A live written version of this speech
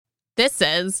This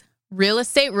is Real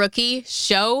Estate Rookie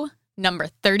Show number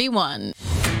 31.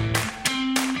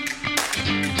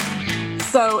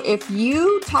 So if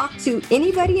you talk to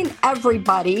anybody and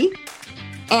everybody,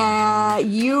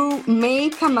 you may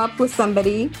come up with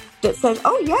somebody that says,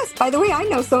 oh, yes, by the way, I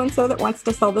know so-and-so that wants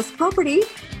to sell this property.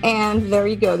 And there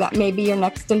you go. That may be your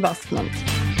next investment.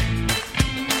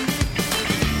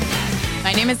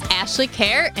 My name is Ashley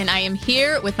Kerr, and I am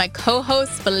here with my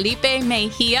co-host Felipe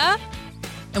Mejia.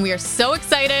 And we are so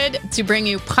excited to bring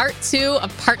you part 2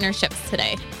 of partnerships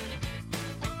today.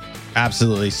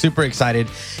 Absolutely. Super excited.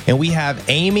 And we have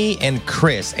Amy and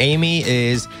Chris. Amy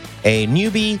is a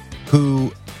newbie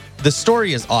who, the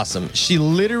story is awesome. She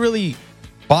literally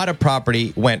bought a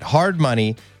property, went hard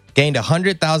money, gained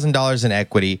 $100,000 in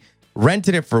equity,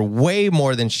 rented it for way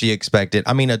more than she expected.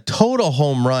 I mean, a total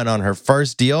home run on her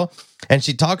first deal. And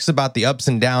she talks about the ups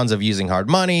and downs of using hard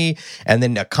money and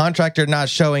then a contractor not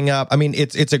showing up. I mean,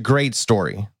 it's a great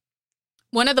story.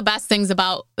 One of the best things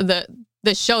about the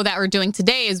show that we're doing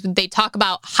today is they talk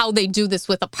about how they do this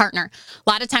with a partner. A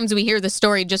lot of times we hear the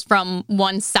story just from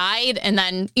one side, and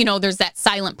then, there's that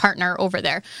silent partner over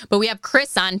there. But we have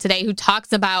Chris on today who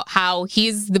talks about how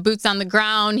he's the boots on the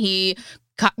ground. He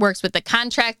works with the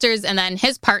contractors, and then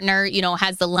his partner,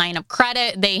 has the line of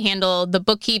credit. They handle the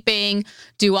bookkeeping,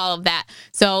 do all of that.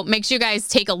 So make sure you guys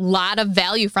take a lot of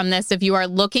value from this if you are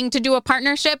looking to do a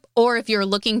partnership or if you're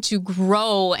looking to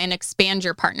grow and expand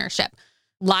your partnership.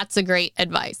 Lots of great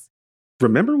advice.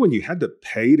 Remember when you had to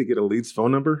pay to get a lead's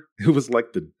phone number? It was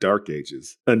like the dark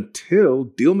ages until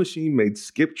Deal Machine made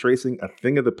skip tracing a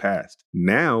thing of the past.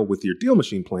 Now, with your Deal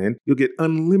Machine plan, you'll get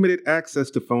unlimited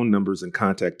access to phone numbers and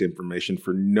contact information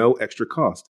for no extra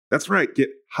cost. That's right,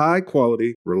 get high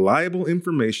quality, reliable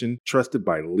information trusted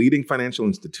by leading financial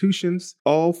institutions,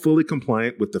 all fully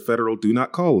compliant with the federal Do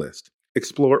Not Call list.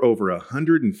 Explore over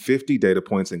 150 data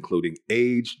points, including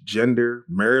age, gender,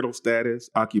 marital status,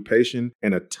 occupation,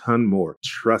 and a ton more.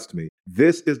 Trust me,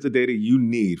 this is the data you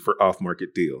need for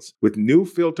off-market deals. With new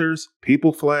filters,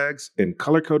 people flags, and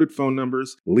color-coded phone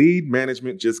numbers, lead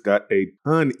management just got a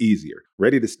ton easier.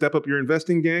 Ready to step up your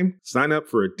investing game? Sign up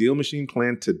for a Deal Machine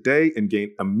plan today and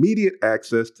gain immediate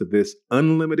access to this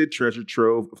unlimited treasure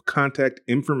trove of contact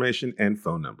information and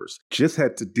phone numbers. Just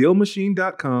head to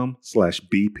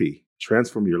dealmachine.com/BP.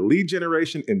 Transform your lead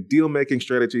generation and deal-making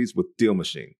strategies with Deal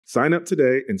Machine. Sign up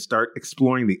today and start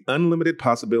exploring the unlimited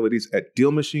possibilities at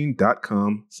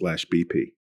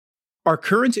dealmachine.com/BP. Are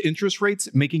current interest rates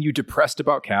making you depressed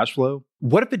about cash flow?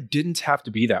 What if it didn't have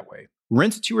to be that way?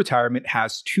 Rent to Retirement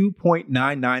has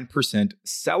 2.99%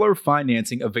 seller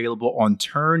financing available on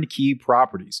turnkey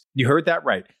properties. You heard that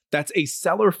right. That's a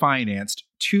seller-financed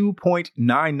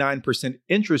 2.99%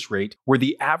 interest rate where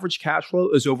the average cash flow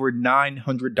is over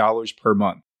 $900 per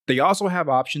month. They also have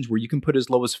options where you can put as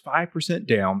low as 5%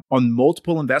 down on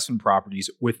multiple investment properties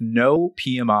with no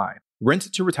PMI.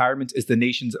 Rent to Retirement is the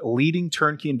nation's leading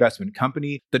turnkey investment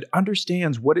company that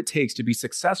understands what it takes to be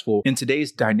successful in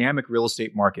today's dynamic real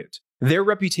estate market. Their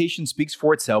reputation speaks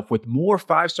for itself with more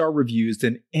 5-star reviews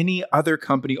than any other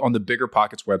company on the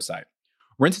BiggerPockets website.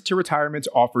 Rent to Retirement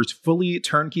offers fully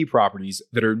turnkey properties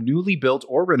that are newly built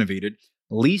or renovated,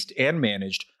 leased and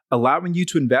managed, allowing you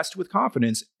to invest with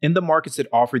confidence in the markets that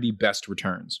offer the best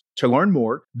returns. To learn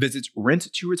more, visit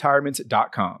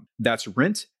renttoretirement.com. That's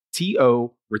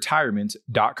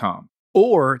renttoretirement.com.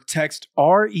 Or text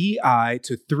REI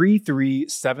to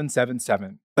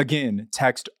 33777. Again,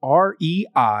 text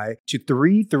REI to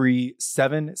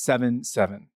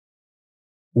 33777.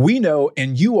 We know,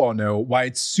 and you all know, why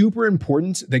it's super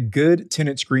important that good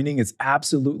tenant screening is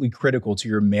absolutely critical to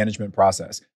your management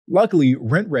process. Luckily,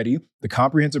 RentRedi, the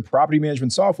comprehensive property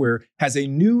management software, has a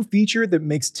new feature that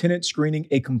makes tenant screening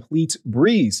a complete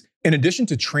breeze. In addition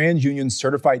to TransUnion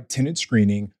certified tenant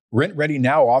screening, RentRedi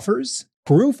now offers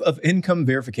proof of income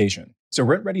verification. So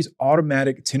RentRedi's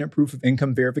automatic tenant proof of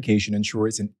income verification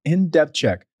ensures an in-depth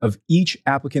check of each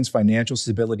applicant's financial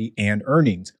stability and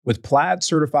earnings. With Plaid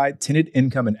certified tenant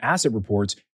income and asset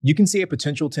reports, you can see a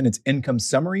potential tenant's income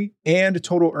summary and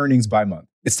total earnings by month.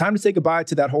 It's time to say goodbye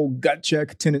to that whole gut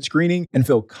check tenant screening and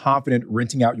feel confident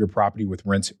renting out your property with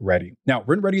RentRedi. Now,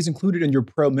 RentRedi is included in your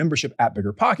pro membership at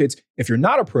BiggerPockets. If you're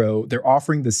not a pro, they're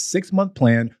offering the 6-month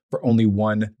plan for only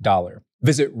 $1.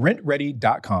 Visit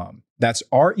rentredi.com. That's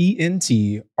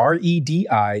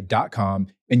RentRedi.com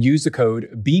and use the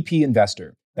code BP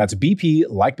Investor. That's BP,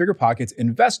 like BiggerPockets,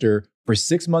 Investor for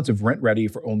 6 months of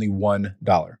RentRedi for only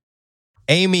 $1.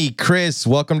 Amy, Chris,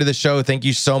 welcome to the show. Thank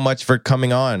you so much for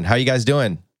coming on. How you guys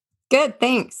doing? Good,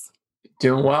 thanks.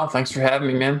 Doing well. Thanks for having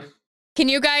me, man. Can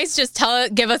you guys just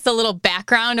give us a little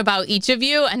background about each of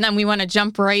you? And then we want to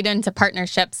jump right into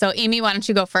partnership. So Amy, why don't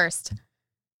you go first?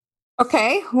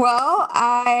 Okay, well,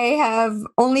 I have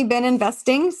only been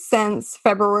investing since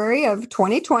February of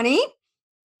 2020.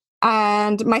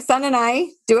 And my son and I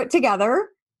do it together.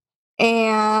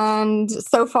 And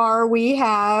so far, we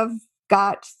have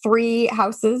got 3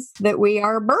 houses that we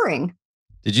are burring.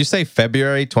 Did you say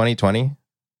February 2020?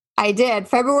 I did,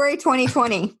 February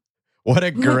 2020. What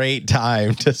a great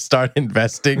time to start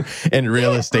investing in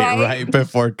real estate right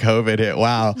before COVID hit.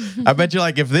 Wow. I bet you're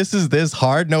like, if this is this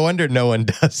hard, no wonder no one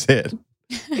does it.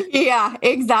 Yeah,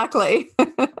 exactly.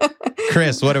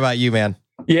 Chris, what about you, man?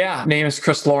 Yeah, name is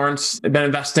Chris Lawrence. I've been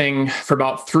investing for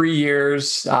about 3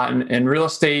 years in real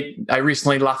estate. I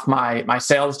recently left my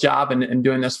sales job and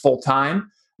doing this full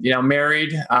time.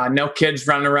 Married, no kids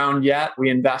running around yet. We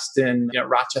invest in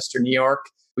Rochester, New York.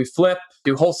 We flip,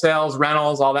 do wholesales,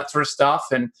 rentals, all that sort of stuff.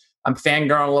 And I'm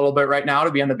fangirling a little bit right now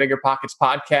to be on the Bigger Pockets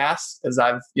podcast, as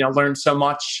I've learned so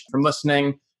much from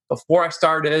listening before I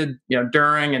started,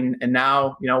 during and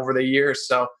now, over the years.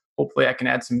 So hopefully I can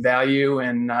add some value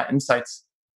and insights.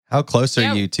 How close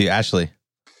are you to Ashley?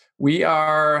 We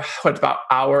are, about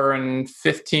hour and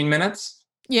 15 minutes.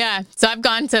 Yeah. So I've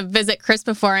gone to visit Chris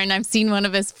before and I've seen one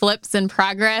of his flips in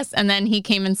progress. And then he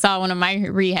came and saw one of my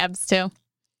rehabs too.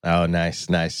 Oh, nice.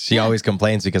 She always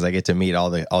complains because I get to meet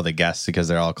all the guests because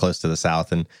they're all close to the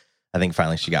South. And I think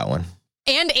finally she got one.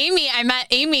 And Amy, I met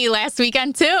Amy last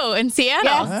weekend too in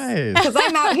Seattle. Yes, because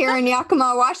I'm out here in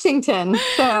Yakima, Washington.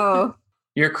 So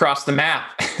you're across the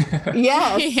map.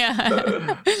 Yes.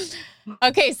 Yeah.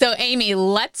 Okay, so Amy,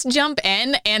 let's jump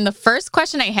in. And the first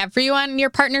question I have for you on your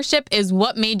partnership is,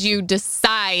 what made you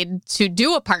decide to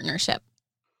do a partnership?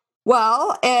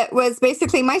 Well, it was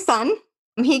basically my son.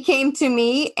 He came to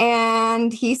me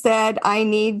and he said, I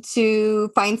need to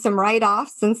find some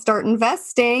write-offs and start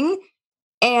investing.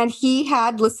 And he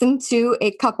had listened to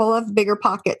a couple of Bigger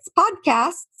Pockets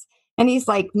podcasts. And he's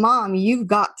like, Mom, you've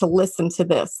got to listen to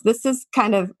this. This is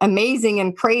kind of amazing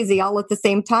and crazy all at the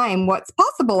same time. What's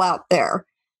possible out there?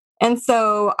 And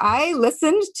so I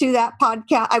listened to that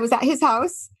podcast. I was at his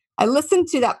house. I listened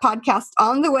to that podcast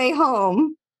on the way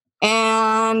home.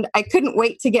 And I couldn't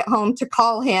wait to get home to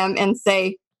call him and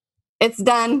say, it's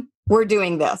done. We're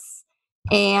doing this.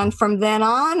 And from then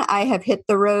on, I have hit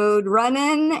the road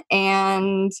running.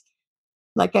 And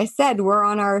like I said, we're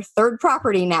on our 3rd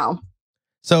property now.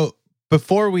 So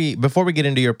before we get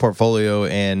into your portfolio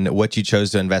and what you chose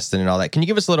to invest in and all that, can you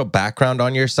give us a little background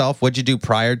on yourself? What'd you do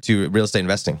prior to real estate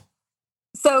investing?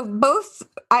 So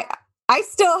I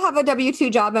still have a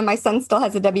W-2 job and my son still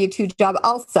has a W-2 job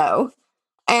also.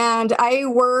 And I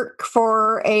work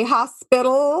for a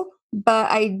hospital, but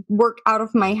I work out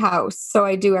of my house. So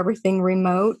I do everything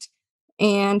remote.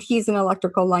 And he's an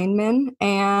electrical lineman.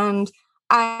 And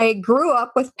I grew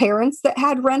up with parents that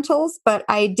had rentals, but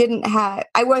I didn't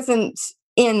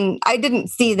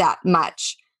see that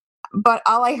much. But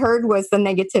all I heard was the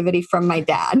negativity from my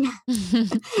dad.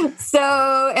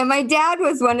 And my dad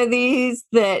was one of these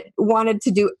that wanted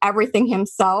to do everything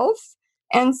himself.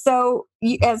 And so,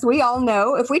 as we all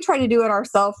know, if we try to do it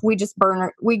ourselves, we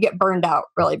get burned out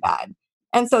really bad.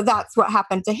 And so that's what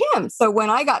happened to him. So when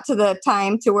I got to the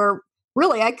time to where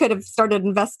really I could have started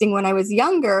investing when I was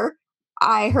younger,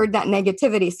 I heard that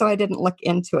negativity. So I didn't look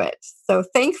into it. So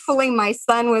thankfully, my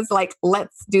son was like,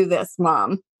 let's do this,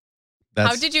 Mom.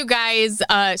 How did you guys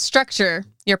structure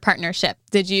your partnership?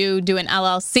 Did you do an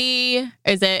LLC?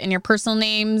 Is it in your personal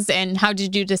names? And how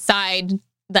did you decide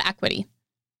the equity?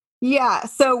 Yeah,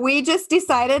 so we just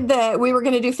decided that we were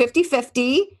going to do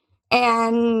 50-50,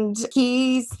 and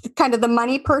he's kind of the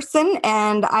money person,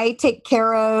 and I take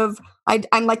care of,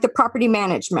 I'm like the property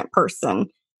management person.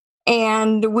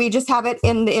 And we just have it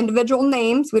in the individual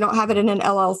names. We don't have it in an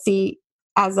LLC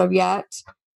as of yet.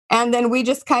 And then we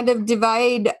just kind of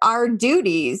divide our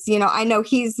duties. I know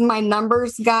he's my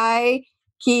numbers guy.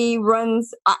 He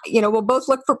runs, we'll both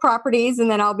look for properties and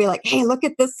then I'll be like, hey, look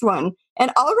at this one. And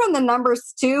I'll run the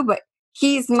numbers too, but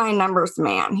he's my numbers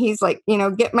man. He's like,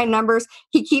 get my numbers.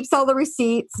 He keeps all the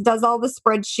receipts, does all the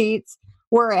spreadsheets.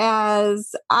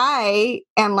 Whereas I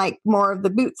am like more of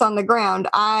the boots on the ground.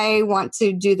 I want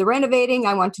to do the renovating.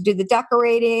 I want to do the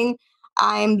decorating.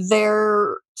 I'm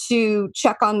there to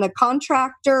check on the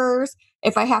contractors.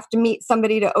 If I have to meet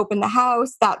somebody to open the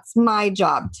house, that's my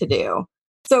job to do.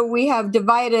 So we have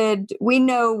divided, we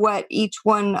know what each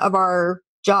one of our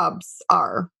jobs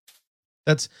are.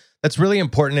 That's really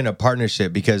important in a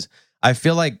partnership, because I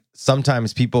feel like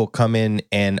sometimes people come in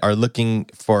and are looking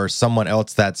for someone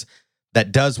else that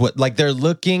does what, like they're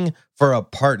looking for a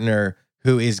partner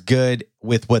who is good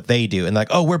with what they do, and like,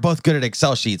 oh, we're both good at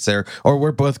Excel sheets, or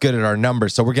we're both good at our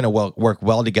numbers, so we're gonna work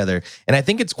well together. And I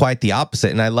think it's quite the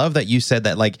opposite. And I love that you said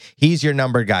that, like, he's your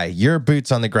number guy, your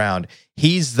boots on the ground.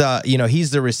 He's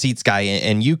the receipts guy,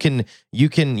 and you can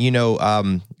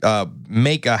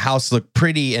make a house look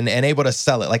pretty and able to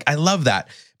sell it. Like, I love that,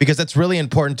 because that's really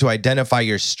important to identify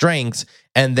your strengths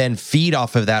and then feed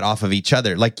off of each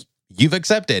other. Like, you've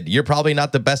accepted you're probably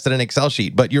not the best at an Excel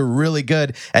sheet, but you're really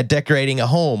good at decorating a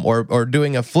home or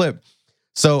doing a flip.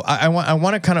 So I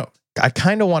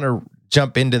kind of want to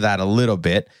jump into that a little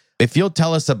bit. If you'll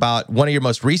tell us about one of your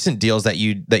most recent deals that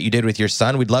you did with your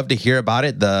son, we'd love to hear about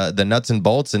it, the nuts and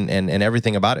bolts and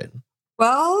everything about it.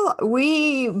 Well,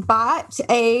 we bought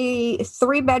a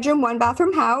 3-bedroom,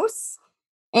 1-bathroom house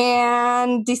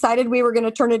and decided we were going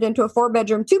to turn it into a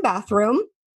 4-bedroom, 2-bathroom.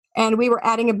 And we were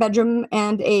adding a bedroom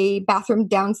and a bathroom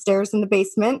downstairs in the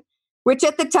basement, which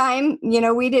at the time,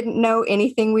 we didn't know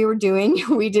anything we were doing.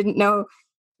 We didn't know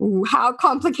how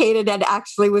complicated it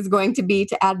actually was going to be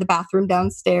to add the bathroom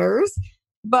downstairs.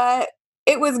 But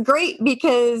it was great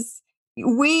because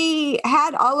we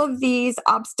had all of these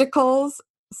obstacles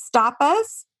stop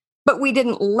us, but we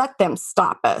didn't let them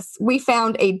stop us. We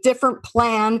found a different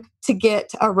plan to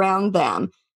get around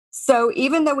them. So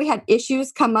even though we had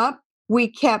issues come up, we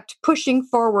kept pushing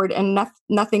forward and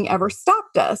nothing ever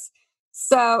stopped us.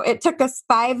 So it took us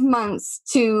 5 months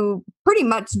to pretty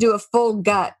much do a full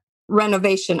gut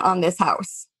renovation on this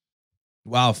house.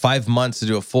 Wow, 5 months to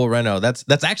do a full reno. That's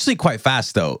actually quite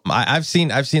fast, though. I've seen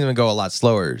them go a lot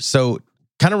slower. So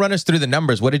kind of run us through the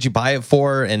numbers. What did you buy it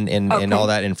for, and all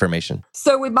that information?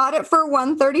 So we bought it for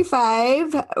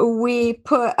 $135,000. We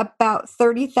put about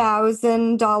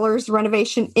 $30,000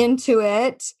 renovation into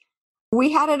it.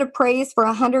 We had it appraised for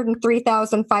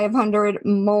 $103,500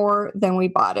 more than we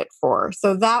bought it for.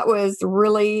 So that was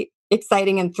really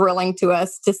exciting and thrilling to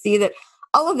us to see that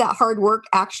all of that hard work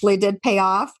actually did pay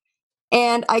off.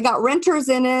 And I got renters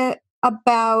in it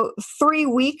about 3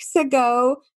 weeks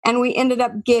ago, and we ended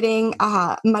up getting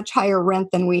a much higher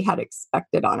rent than we had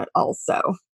expected on it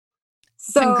also.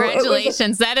 So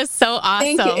congratulations. That is so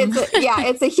awesome. Thank you.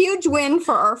 It's a huge win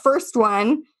for our first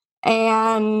one.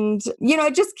 And,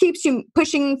 it just keeps you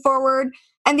pushing forward.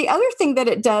 And the other thing that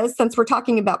it does, since we're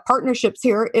talking about partnerships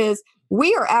here, is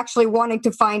we are actually wanting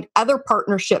to find other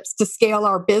partnerships to scale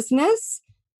our business.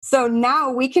 So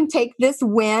now we can take this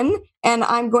win, and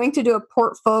I'm going to do a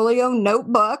portfolio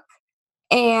notebook,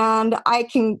 and I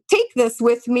can take this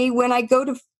with me when I go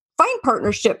to find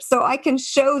partnerships, so I can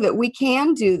show that we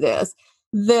can do this,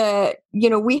 that,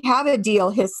 we have a deal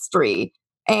history.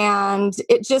 And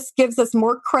it just gives us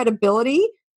more credibility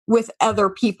with other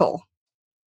people.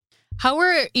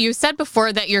 You said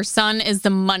before that your son is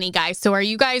the money guy. So are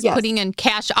you guys putting in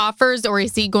cash offers, or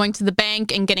is he going to the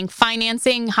bank and getting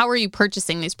financing? How are you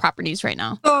purchasing these properties right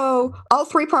now? So all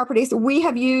 3 properties we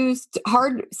have used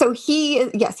hard. So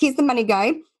he's the money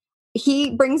guy.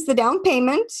 He brings the down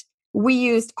payment. We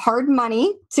used hard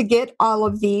money to get all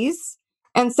of these.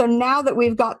 And so now that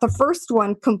we've got the first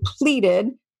one completed,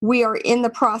 we are in the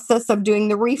process of doing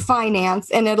the refinance,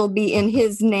 and it'll be in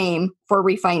his name for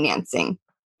refinancing.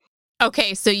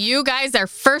 Okay, so you guys are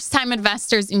first-time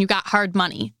investors and you got hard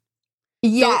money.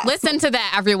 Yes. So listen to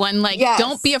that, everyone.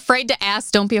 Don't be afraid to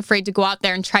ask. Don't be afraid to go out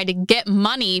there and try to get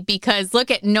money, because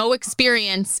look at no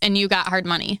experience and you got hard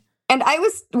money. And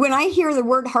when I hear the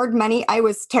word hard money, I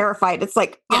was terrified. It's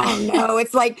like, oh no,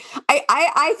 it's like,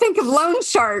 I think of loan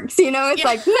sharks, it's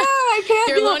like, no, I can't.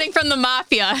 You're loaning from the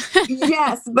mafia.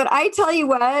 Yes. But I tell you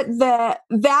what, that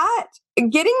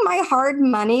getting my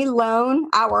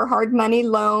our hard money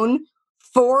loan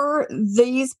for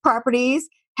these properties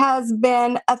has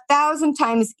been 1,000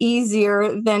 times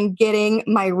easier than getting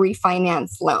my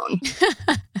refinance loan.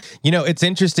 It's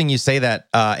interesting you say that,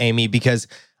 Amy, because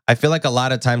I feel like a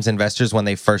lot of times investors, when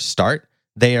they first start,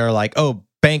 they are like, oh,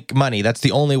 bank money, that's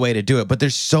the only way to do it. But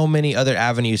there's so many other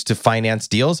avenues to finance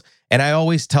deals. And I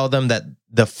always tell them that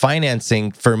the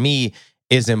financing for me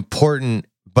is important,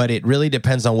 but it really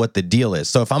depends on what the deal is.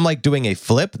 So if I'm like doing a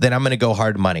flip, then I'm going to go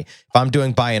hard money. If I'm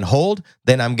doing buy and hold,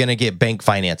 then I'm going to get bank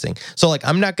financing. So like,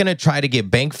 I'm not going to try to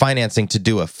get bank financing to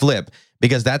do a flip,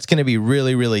 because that's going to be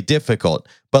really, really difficult.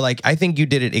 But like, I think you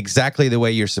did it exactly the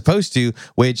way you're supposed to,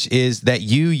 which is that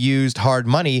you used hard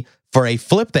money for a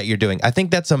flip that you're doing. I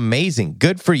think that's amazing.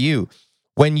 Good for you.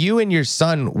 When you and your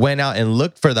son went out and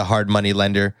looked for the hard money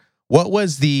lender, what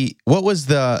was the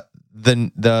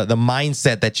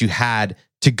mindset that you had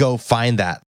to go find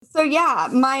that? So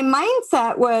my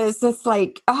mindset was just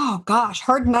like, oh gosh,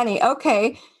 hard money.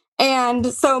 Okay. And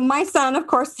so my son, of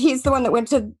course, he's the one that went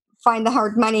to find the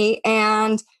hard money.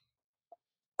 And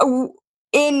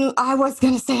I was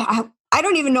going to say, I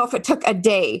don't even know if it took a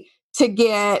day to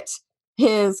get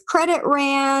his credit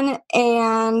ran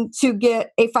and to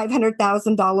get a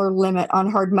 $500,000 limit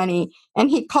on hard money. And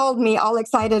he called me all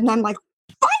excited, and I'm like,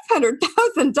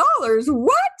 $500,000?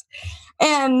 What?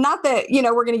 And not that,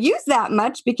 we're going to use that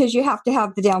much, because you have to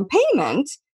have the down payment,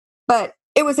 but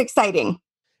it was exciting.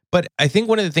 But I think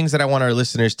one of the things that I want our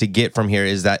listeners to get from here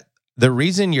is that the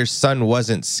reason your son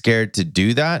wasn't scared to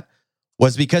do that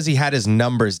was because he had his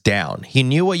numbers down. He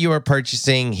knew what you were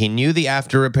purchasing. He knew the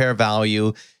after repair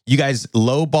value. You guys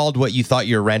lowballed what you thought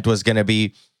your rent was going to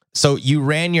be. So you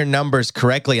ran your numbers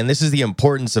correctly. And this is the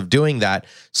importance of doing that.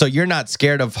 So you're not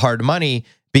scared of hard money,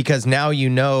 because now you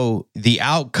know the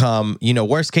outcome,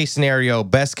 worst case scenario,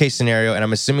 best case scenario. And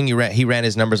I'm assuming he ran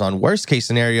his numbers on worst case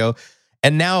scenario.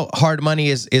 And now hard money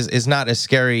is not as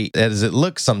scary as it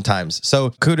looks sometimes. So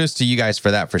kudos to you guys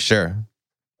for that, for sure.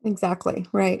 Exactly.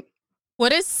 Right.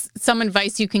 What is some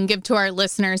advice you can give to our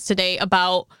listeners today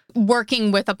about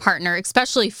working with a partner,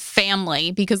 especially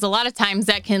family? Because a lot of times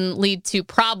that can lead to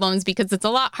problems, because it's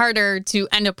a lot harder to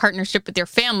end a partnership with your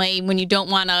family when you don't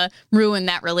want to ruin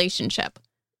that relationship.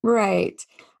 Right.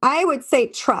 I would say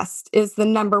trust is the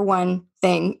number one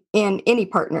thing in any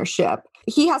partnership.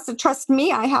 He has to trust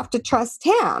me. I have to trust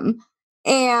him.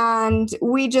 And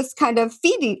we just kind of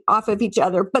feed off of each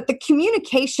other. But the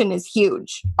communication is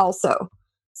huge also.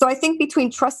 So I think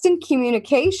between trust and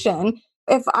communication,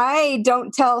 if I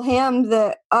don't tell him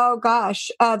that, oh gosh,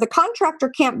 the contractor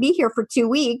can't be here for 2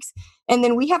 weeks, and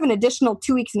then we have an additional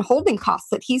 2 weeks in holding costs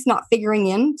that he's not figuring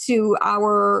into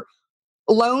our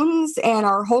loans and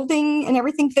our holding and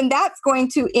everything, then that's going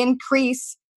to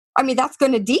that's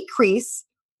going to decrease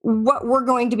what we're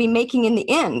going to be making in the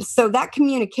end. So that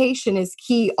communication is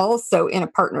key also in a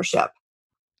partnership.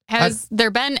 Has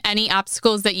there been any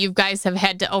obstacles that you guys have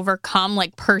had to overcome,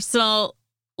 like personal,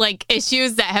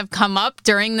 issues that have come up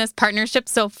during this partnership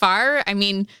so far? I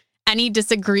mean, any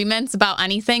disagreements about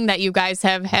anything that you guys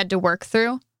have had to work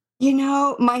through?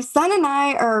 My son and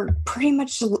I are pretty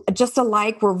much just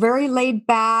alike. We're very laid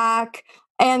back.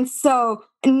 And so,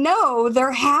 no,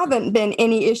 there haven't been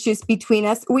any issues between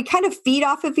us. We kind of feed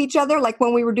off of each other. Like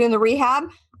when we were doing the rehab,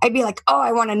 I'd be like, oh,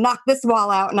 I want to knock this wall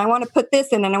out, and I want to put this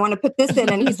in, and I want to put this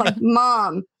in. And he's like,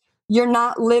 Mom, you're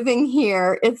not living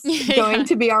here. It's going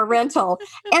to be our rental.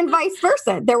 And vice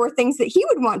versa. There were things that he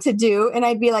would want to do. And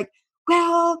I'd be like,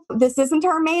 well, this isn't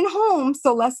our main home,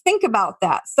 so let's think about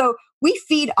that. So we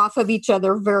feed off of each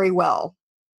other very well.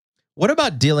 What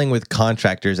about dealing with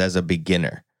contractors as a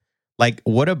beginner?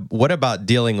 What about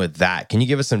dealing with that? Can you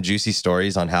give us some juicy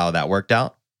stories on how that worked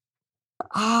out?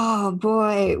 Oh,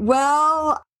 boy.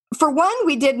 Well, for one,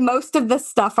 we did most of the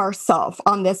stuff ourselves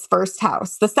on this first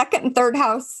house. The second and third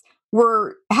house,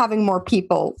 we're having more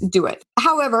people do it.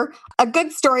 However, a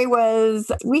good story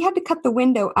was we had to cut the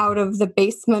window out of the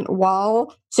basement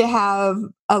wall to have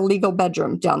a legal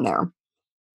bedroom down there.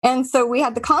 And so we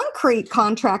had the concrete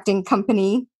contracting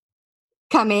company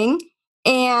coming,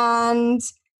 and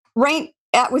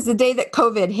that was the day that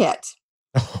COVID hit.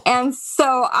 And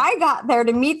so I got there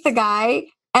to meet the guy,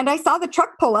 and I saw the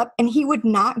truck pull up, and he would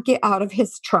not get out of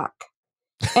his truck.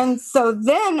 And so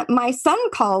then my son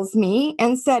calls me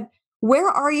and said, where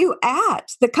are you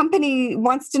at? The company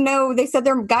wants to know. They said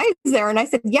there are guys there. And I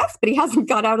said, yes, but he hasn't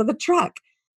got out of the truck.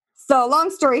 So long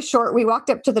story short, we walked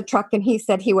up to the truck, and he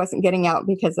said he wasn't getting out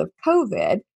because of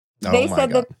COVID. They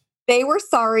said that they were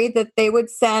sorry, that they would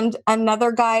send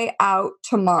another guy out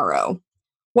tomorrow.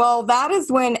 Well, that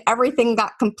is when everything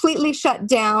got completely shut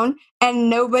down and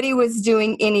nobody was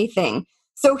doing anything.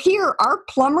 So here, our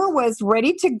plumber was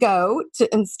ready to go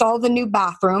to install the new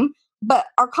bathroom, but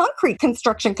our concrete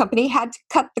construction company had to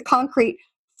cut the concrete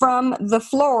from the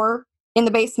floor in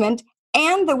the basement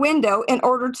and the window in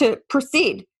order to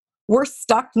proceed. We're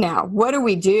stuck now. What do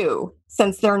we do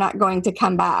since they're not going to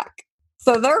come back?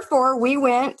 So therefore, we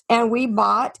went and we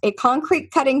bought a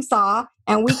concrete cutting saw,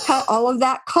 and we cut all of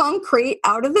that concrete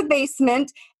out of the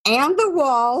basement and the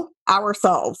wall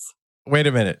ourselves. Wait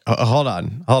a minute. Hold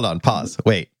on. Pause.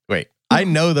 Wait. I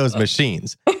know those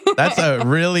machines. That's a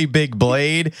really big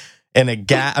blade and a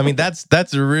gas. I mean,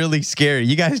 that's really scary.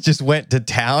 You guys just went to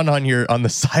town on the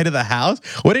side of the house.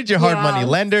 What did your hard money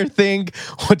lender think?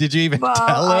 What did you even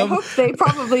tell them? I hope they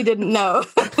probably didn't know.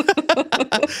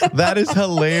 That is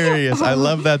hilarious. I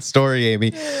love that story,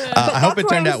 Amy. I hope it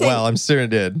turned out well. I'm sure it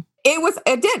did.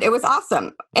 It did. It was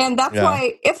awesome. And that's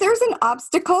why if there's an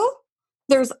obstacle,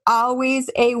 there's always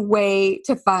a way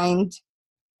to find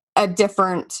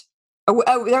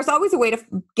there's always a way to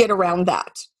get around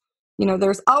that.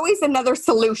 There's always another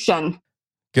solution.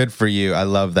 Good for you. I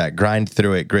love that. Grind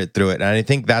through it, grit through it. And I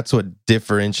think that's what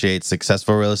differentiates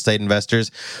successful real estate investors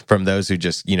from those who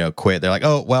just, quit. They're like,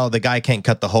 oh, well, the guy can't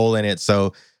cut the hole in it,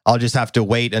 so I'll just have to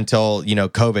wait until,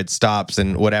 COVID stops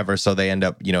and whatever. So they end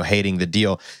up, hating the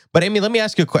deal. But Amy, let me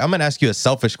ask you I'm going to ask you a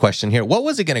selfish question here. What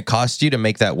was it going to cost you to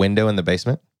make that window in the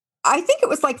basement? I think it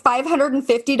was like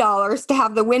 $550 to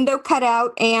have the window cut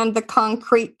out and the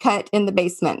concrete cut in the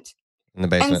basement. In the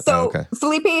basement. And so, okay.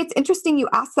 Felipe, it's interesting you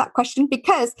asked that question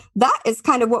because that is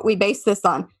kind of what we base this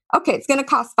on. Okay, it's going to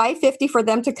cost $550 for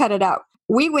them to cut it out.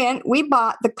 We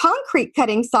bought the concrete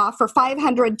cutting saw for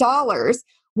 $500.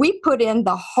 We put in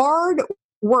the hard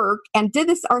work and did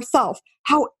this ourselves.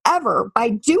 However, by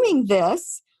doing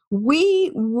this,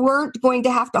 we weren't going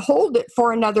to have to hold it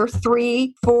for another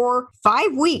 3, 4,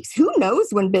 5 weeks. Who knows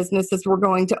when businesses were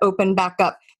going to open back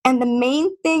up? And the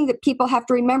main thing that people have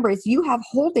to remember is you have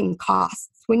holding costs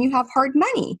when you have hard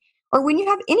money or when you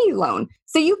have any loan.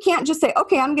 So you can't just say,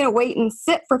 okay, I'm going to wait and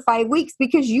sit for 5 weeks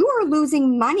because you are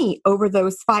losing money over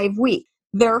those 5 weeks.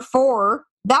 Therefore,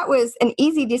 that was an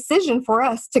easy decision for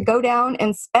us to go down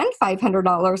and spend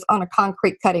 $500 on a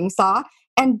concrete cutting saw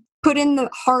and put in the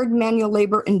hard manual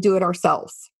labor and do it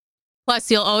ourselves.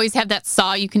 Plus, you'll always have that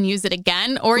saw. You can use it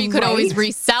again, or you could always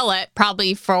resell it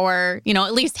probably for,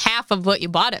 at least half of what you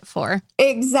bought it for.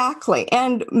 Exactly.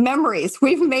 And memories.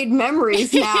 We've made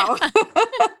memories now.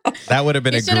 That would have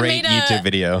been a great YouTube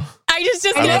video. I just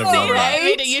going to say that. I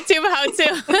made a YouTube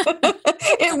how-to.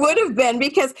 It would have been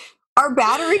because our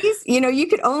batteries, you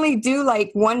could only do like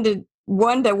 1 to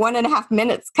 1.5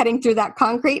 minutes cutting through that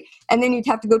concrete, and then you'd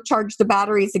have to go charge the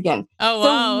batteries again. Oh,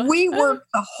 wow. So we worked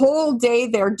the whole day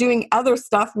there doing other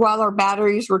stuff while our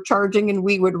batteries were charging, and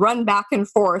we would run back and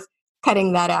forth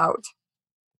cutting that out.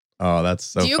 Oh, that's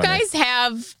so Do you funny. guys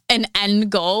have an end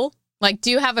goal? Like,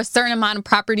 do you have a certain amount of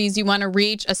properties you want to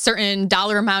reach, a certain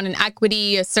dollar amount in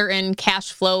equity, a certain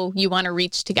cash flow you want to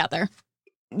reach together?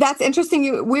 That's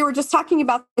interesting. We were just talking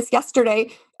about this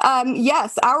yesterday.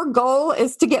 Yes, our goal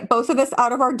is to get both of us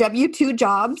out of our W-2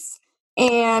 jobs.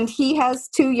 And he has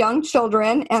 2 young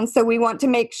children. And so we want to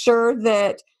make sure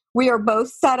that we are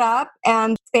both set up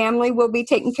and family will be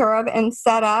taken care of and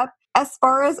set up. As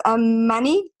far as a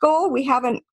money goal, we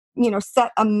haven't,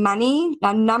 set a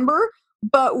number,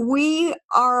 but we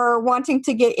are wanting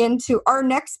to get into our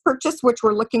next purchase, which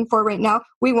we're looking for right now.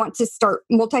 We want to start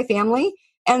multifamily.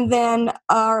 And then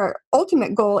our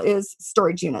ultimate goal is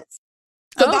storage units.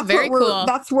 So that's very cool.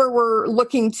 That's where we're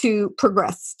looking to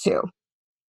progress to.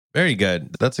 Very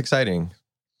good. That's exciting.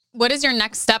 What is your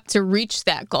next step to reach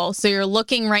that goal? So you're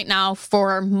looking right now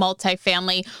for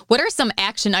multifamily. What are some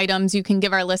action items you can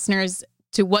give our listeners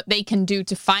to what they can do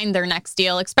to find their next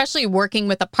deal, especially working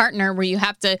with a partner where you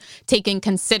have to take in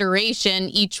consideration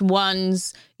each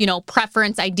one's,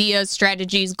 preference, ideas,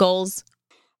 strategies, goals?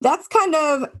 That's kind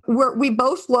of where we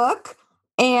both look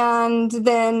and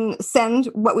then send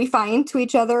what we find to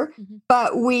each other. Mm-hmm.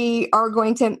 But we are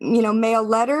going to, mail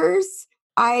letters.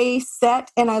 I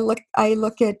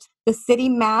look at the city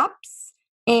maps.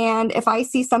 And if I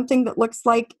see something that looks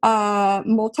like a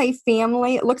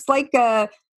multifamily, it looks like a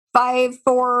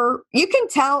 5-4, you can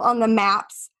tell on the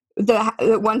maps,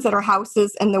 the ones that are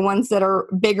houses and the ones that are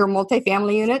bigger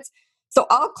multifamily units. So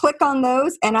I'll click on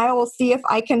those and I will see if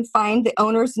I can find the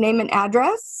owner's name and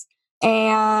address.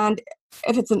 And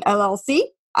if it's an LLC,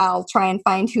 I'll try and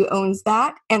find who owns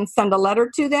that and send a letter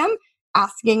to them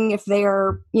asking if they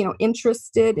are,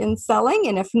 interested in selling.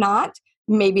 And if not,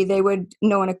 maybe they would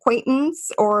know an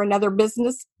acquaintance or another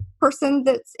business person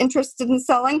that's interested in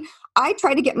selling. I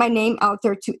try to get my name out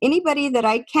there to anybody that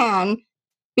I can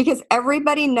because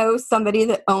everybody knows somebody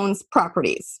that owns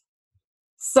properties.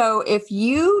 So if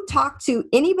you talk to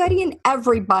anybody and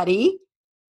everybody,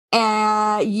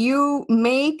 you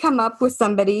may come up with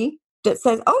somebody that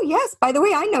says, oh, yes, by the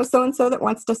way, I know so-and-so that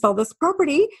wants to sell this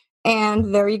property.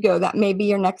 And there you go. That may be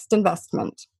your next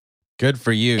investment. Good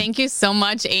for you. Thank you so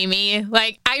much, Amy.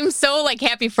 I'm so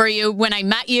happy for you when I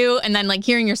met you and then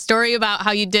hearing your story about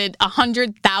how you did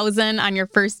 $100,000 on your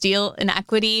first deal in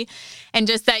equity and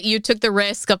just that you took the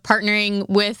risk of partnering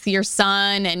with your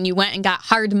son and you went and got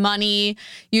hard money.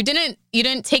 You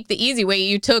didn't take the easy way.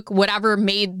 You took whatever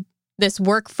made this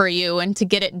work for you and to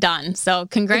get it done. So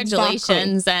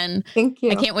congratulations. Exactly. And thank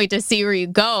you. I can't wait to see where you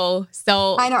go.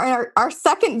 So I know our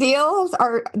second deals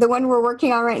are the one we're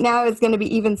working on right now is going to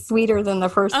be even sweeter than the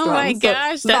first one. Oh my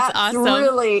gosh, that's awesome.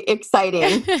 Really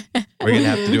exciting. We're going to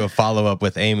have to do a follow-up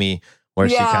with Amy where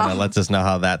she Yeah. kind of lets us know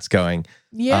how that's going.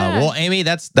 Yeah. Well, Amy,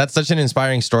 that's such an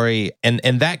inspiring story, and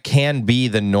that can be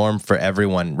the norm for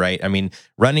everyone, right? I mean,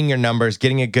 running your numbers,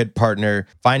 getting a good partner,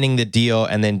 finding the deal,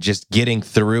 and then just getting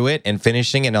through it and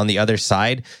finishing it on the other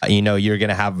side. You're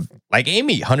gonna have, like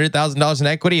Amy, $100,000 in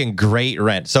equity and great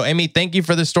rent. So, Amy, thank you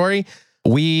for the story.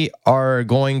 We are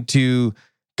going to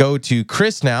go to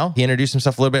Chris now. He introduced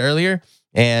himself a little bit earlier,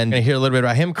 and hear a little bit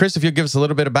about him. Chris, if you'll give us a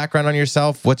little bit of background on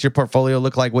yourself, what's your portfolio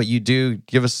look like? What you do?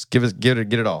 Get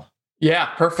it all. Yeah,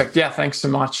 perfect. Yeah, thanks so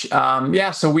much.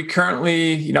 So we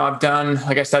currently, I've done,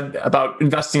 like I said, about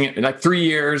investing in like 3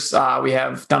 years. We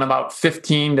have done about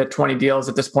 15 to 20 deals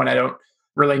at this point. I don't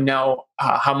really know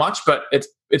how much, but it's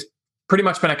pretty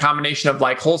much been a combination of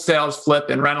like wholesales, flip,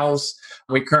 and rentals.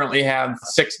 We currently have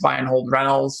 6 buy and hold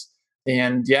rentals.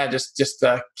 And yeah, just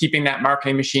keeping that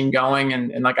marketing machine going.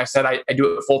 And like I said, I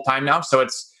do it full time now. So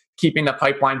it's keeping the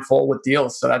pipeline full with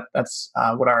deals. So that's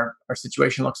what our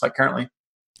situation looks like currently.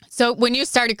 So when you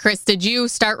started, Chris, did you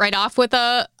start right off with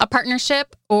a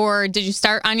partnership, or did you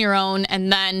start on your own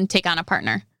and then take on a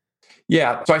partner?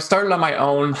 Yeah. So I started on my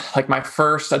own, like my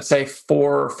first, I'd say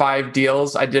 4 or 5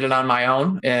 deals. I did it on my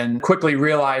own and quickly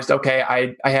realized, okay,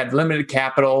 I had limited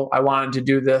capital. I wanted to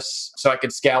do this so I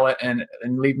could scale it and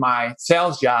leave my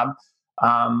sales job.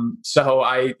 So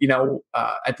I,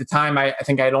 at the time, I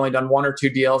think I had only done 1 or 2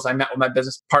 deals. I met with my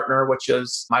business partner, which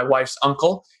is my wife's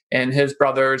uncle and his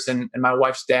brothers and my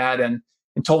wife's dad, and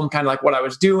told them kind of like what I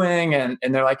was doing. And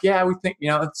they're like, yeah, we think,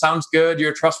 it sounds good.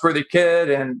 You're a trustworthy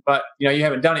kid. But you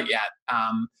haven't done it yet.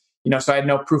 So I had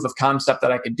no proof of concept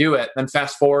that I could do it. Then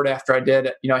fast forward after I did,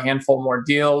 a handful more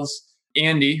deals,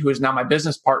 Andy, who is now my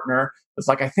business partner, was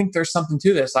like, I think there's something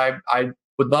to this. I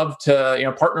would love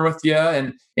to, partner with you.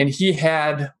 And he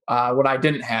had what I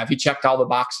didn't have. He checked all the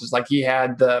boxes. Like he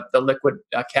had the liquid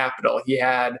capital. He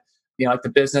had, like the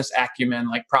business acumen,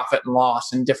 like profit and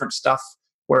loss and different stuff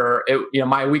where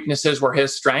my weaknesses were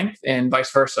his strength and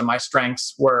vice versa. My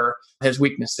strengths were his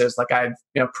weaknesses. Like I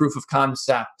have, proof of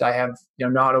concept. I have,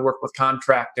 know how to work with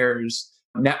contractors,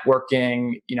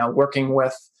 networking, working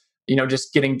with,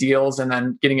 just getting deals and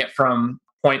then getting it from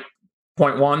point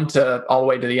 1 to all the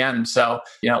way to the end. So,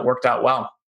 it worked out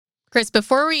well. Chris,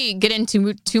 before we get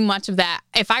into too much of that,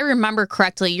 if I remember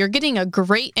correctly, you're getting a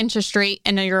great interest rate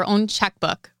and your own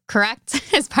checkbook, correct?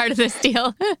 As part of this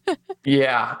deal.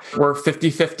 Yeah, we're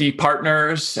 50-50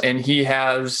 partners and he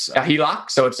has a HELOC.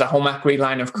 So it's a home equity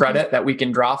line of credit that we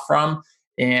can draw from.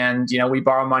 And, we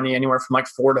borrow money anywhere from like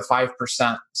 4 to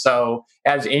 5%. So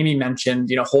as Amy mentioned,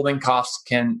 holding costs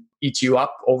can eat you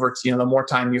up over, the more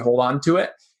time you hold on to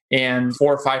it. And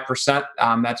 4 or 5%,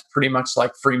 that's pretty much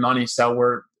like free money. So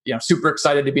we're, super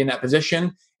excited to be in that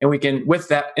position. And we can, with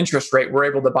that interest rate, we're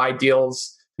able to buy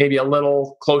deals maybe a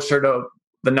little closer to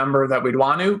the number that we'd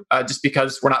want to, just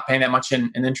because we're not paying that much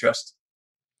in interest.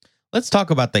 Let's talk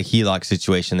about the HELOC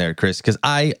situation there, Chris, because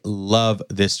I love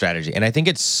this strategy. And I think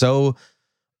it's so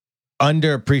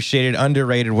underappreciated,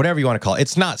 underrated, whatever you want to call it.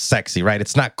 It's not sexy, right?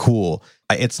 It's not cool.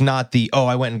 It's not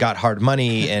I went and got hard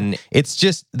money. And it's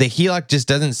just, the HELOC just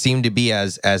doesn't seem to be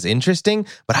as interesting.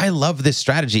 But I love this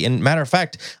strategy. And matter of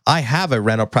fact, I have a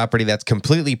rental property that's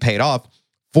completely paid off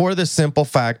for the simple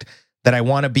fact that I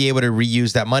want to be able to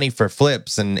reuse that money for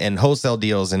flips and wholesale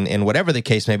deals and whatever the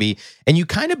case may be. And you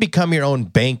kind of become your own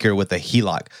banker with a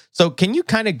HELOC. So can you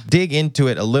kind of dig into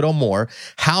it a little more,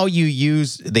 how you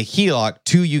use the HELOC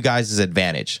to you guys'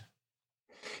 advantage?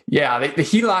 Yeah, the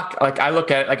HELOC, like I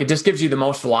look at it, like it just gives you the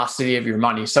most velocity of your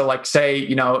money. So like say,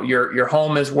 your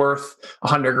home is worth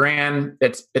 $100,000,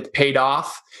 it's paid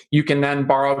off. You can then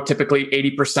borrow typically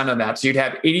 80% of that. So you'd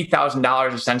have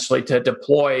 $80,000 essentially to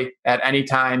deploy at any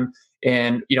time.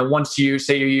 And, once you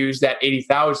say you use that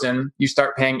 80,000, you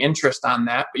start paying interest on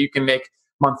that, but you can make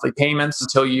monthly payments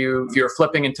until you're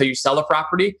flipping until you sell a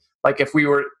property. Like if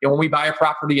when we buy a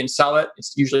property and sell it,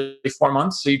 it's usually 4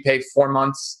 months. So you pay 4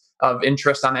 months of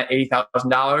interest on that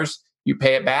 $80,000, you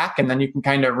pay it back, and then you can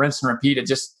kind of rinse and repeat.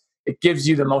 It gives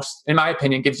you the most, in my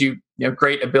opinion, gives you,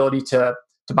 great ability to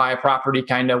buy a property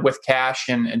kind of with cash,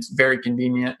 and it's very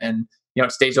convenient, and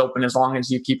it stays open as long as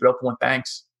you keep it open with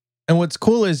banks. And what's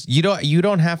cool is you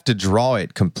don't have to draw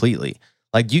it completely.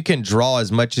 Like you can draw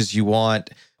as much as you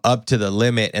want up to the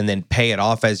limit and then pay it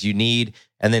off as you need.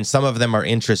 And then some of them are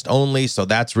interest only, so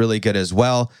that's really good as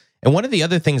well. And one of the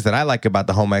other things that I like about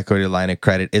the home equity line of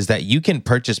credit is that you can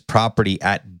purchase property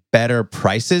at better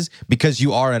prices because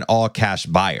you are an all cash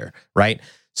buyer, right?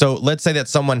 So let's say that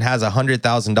someone has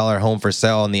 $100,000 home for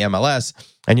sale in the MLS,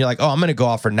 and you're like, oh, I'm going to go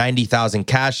offer $90,000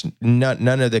 cash,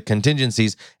 none of the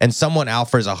contingencies, and someone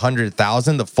offers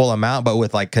 $100,000, the full amount, but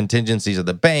with like contingencies of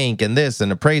the bank and this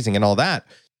and appraising and all that.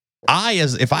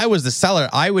 If I was the seller,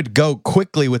 I would go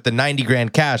quickly with the 90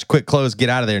 grand cash, quick close, get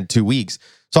out of there in 2 weeks.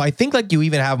 So I think like you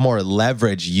even have more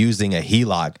leverage using a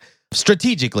HELOC.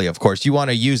 Strategically, of course, you want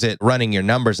to use it running your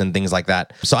numbers and things like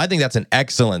that. So I think that's an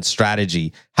excellent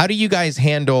strategy. How do you guys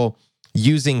handle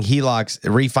using HELOCs,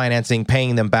 refinancing,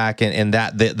 paying them back, and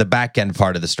that the back end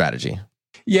part of the strategy?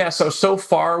 Yeah, so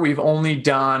far we've only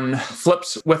done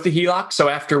flips with the HELOC. So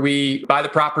after we buy the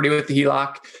property with the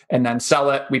HELOC and then sell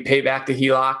it, we pay back the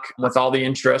HELOC with all the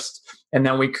interest. And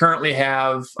then we currently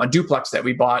have a duplex that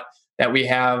we bought that we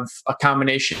have a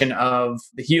combination of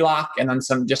the HELOC and then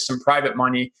some private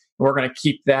money. We're going to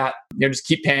keep that, just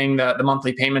keep paying the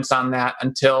monthly payments on that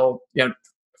until,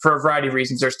 for a variety of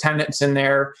reasons. There's tenants in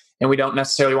there and we don't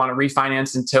necessarily want to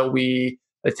refinance until the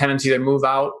tenants either move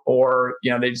out or,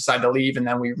 they decide to leave, and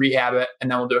then we rehab it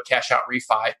and then we'll do a cash out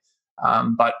refi.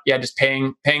 But yeah, just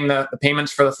paying the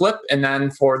payments for the flip, and then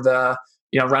for the,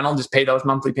 rental, just pay those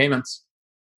monthly payments.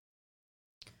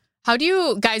 How do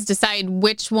you guys decide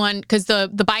which one, because the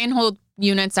buy and hold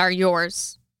units are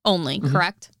yours only,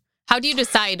 correct? How do you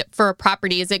decide for a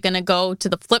property? Is it going to go to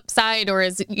the flip side, or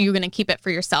is you going to keep it for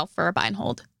yourself for a buy and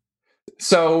hold?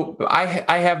 So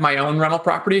I have my own rental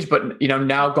properties, but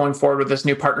now going forward with this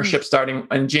new partnership starting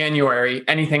in January,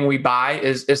 anything we buy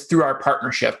is through our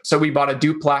partnership. So we bought a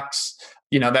duplex,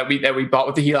 that we bought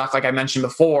with the HELOC, like I mentioned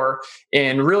before.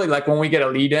 And really, like when we get a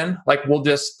lead in, like we'll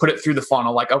just put it through the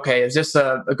funnel. Like, okay, is this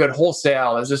a good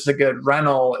wholesale? Is this a good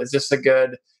rental? Is this a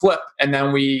good flip? And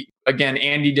then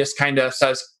Andy just kind of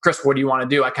says, Chris, what do you want to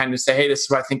do? I kind of say, hey, this is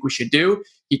what I think we should do.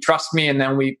 He trusts me, and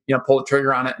then we pull the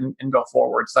trigger on it and go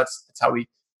forward. So that's how we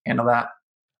handle that.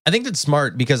 I think that's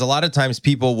smart, because a lot of times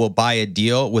people will buy a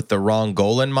deal with the wrong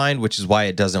goal in mind, which is why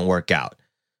it doesn't work out.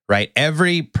 Right?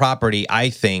 Every property, I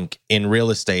think, in real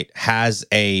estate has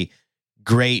a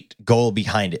great goal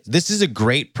behind it. This is a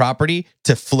great property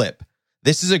to flip.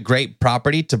 This is a great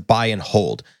property to buy and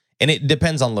hold. And it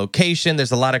depends on location.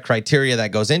 There's a lot of criteria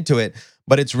that goes into it,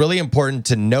 but it's really important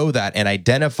to know that and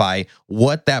identify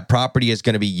what that property is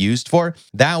going to be used for.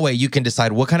 That way you can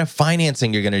decide what kind of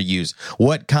financing you're going to use,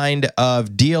 what kind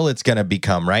of deal it's going to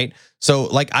become, right? So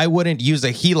like I wouldn't use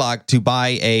a HELOC to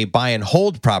buy a buy and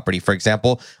hold property, for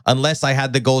example, unless I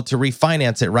had the goal to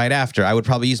refinance it right after. I would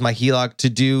probably use my HELOC to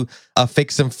do a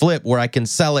fix and flip where I can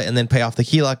sell it and then pay off the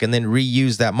HELOC and then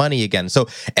reuse that money again. So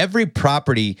every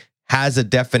property has a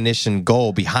definition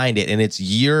goal behind it, and it's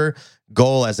your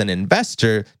goal as an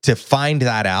investor to find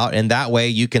that out. And that way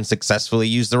you can successfully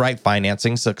use the right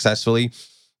financing, successfully,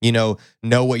 know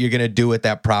what you're going to do with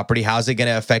that property. How's it going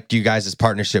to affect you guys'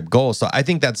 partnership goals? So I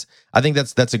think that's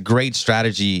a great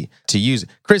strategy to use.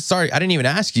 Chris, sorry, I didn't even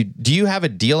ask you. Do you have a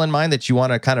deal in mind that you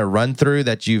want to kind of run through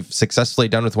that you've successfully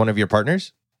done with one of your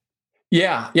partners?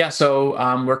 Yeah. So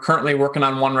we're currently working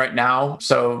on one right now.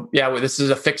 So yeah, this is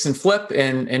a fix and flip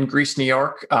in Greece, New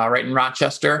York, right in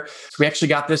Rochester. So we actually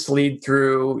got this lead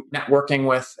through networking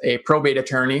with a probate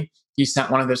attorney. He sent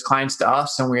one of his clients to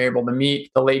us, and we were able to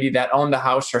meet the lady that owned the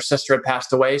house. Her sister had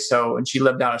passed away, and she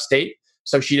lived out of state.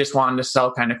 So she just wanted to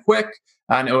sell kind of quick.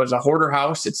 And it was a hoarder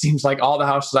house. It seems like all the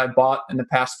houses I bought in the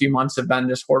past few months have been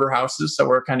just hoarder houses. So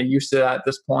we're kind of used to that at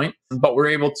this point. But we're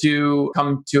able to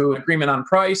come to an agreement on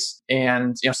price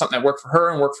and something that worked for her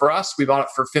and worked for us. We bought it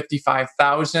for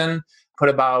 $55,000, put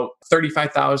about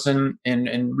 $35,000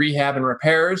 in rehab and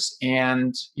repairs.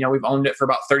 And we've owned it for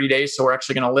about 30 days. So we're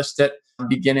actually going to list it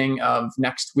beginning of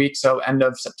next week, so end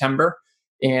of September.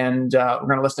 And we're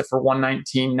going to list it for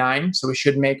 $119,900. So we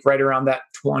should make right around that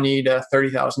 $20,000 to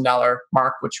 $30,000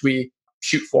 mark, which we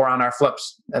shoot for on our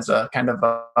flips as a kind of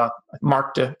a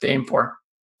mark to aim for.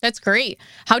 That's great.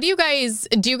 How do you guys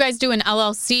do an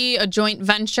LLC, a joint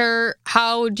venture?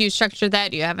 How do you structure that?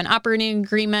 Do you have an operating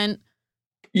agreement?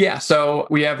 Yeah, so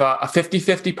we have a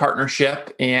 50-50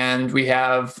 partnership, and we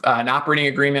have an operating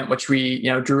agreement, which we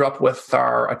drew up with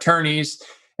our attorneys.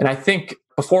 And I think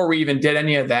before we even did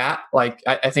any of that, like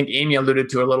I think Amy alluded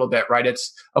to a little bit, right?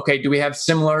 It's okay, do we have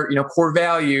similar, core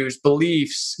values,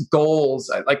 beliefs,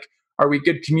 goals? Like, are we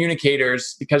good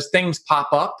communicators? Because things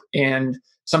pop up, and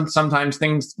sometimes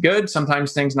things good,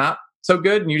 sometimes things not so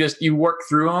good. And you work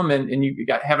through them, and you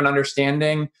have an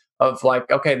understanding of like,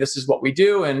 okay, this is what we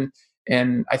do. And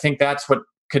I think that's what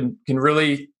can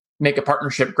really make a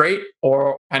partnership great,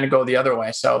 or kind of go the other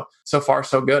way. So far,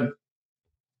 so good.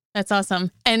 That's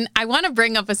awesome. And I want to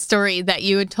bring up a story that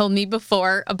you had told me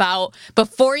before about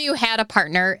before you had a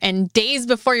partner and days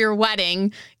before your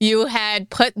wedding, you had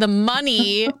put the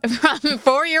money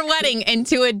for your wedding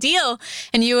into a deal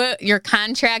and your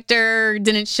contractor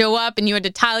didn't show up and you had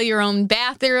to tile your own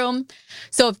bathroom.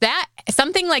 So if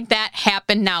something like that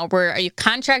happened now where your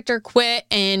contractor quit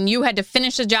and you had to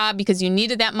finish the job because you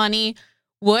needed that money,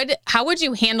 how would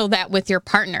you handle that with your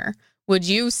partner? Would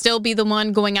you still be the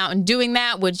one going out and doing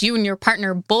that? Would you and your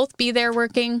partner both be there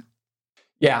working?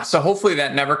 Yeah. So hopefully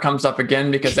that never comes up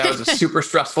again because that was a super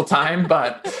stressful time.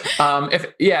 But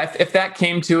if that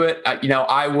came to it,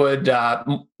 I would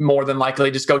more than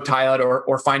likely just go tile it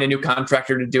or find a new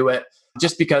contractor to do it.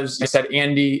 Just because I said,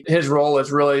 Andy, his role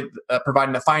is really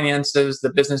providing the finances,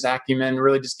 the business acumen,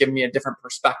 really just giving me a different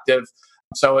perspective.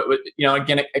 So it would,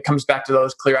 again, it comes back to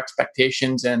those clear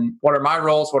expectations and what are my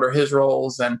roles, what are his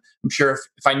roles, and I'm sure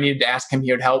if I needed to ask him,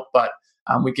 he would help. But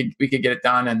we could get it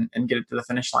done and get it to the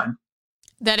finish line.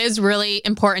 That is really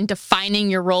important, defining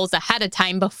your roles ahead of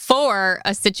time before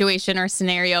a situation or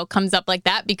scenario comes up like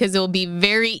that, because it will be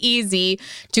very easy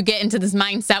to get into this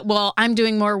mindset. Well, I'm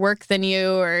doing more work than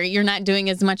you, or you're not doing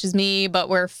as much as me, but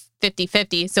we're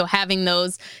 50-50. So having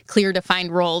those clear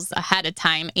defined roles ahead of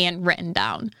time and written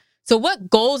down. So what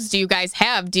goals do you guys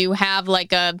have? Do you have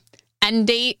like a end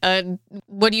date?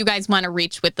 What do you guys want to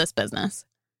reach with this business?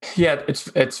 Yeah,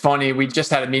 it's funny. We just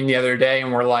had a meeting the other day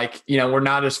and we're like, we're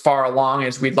not as far along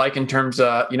as we'd like in terms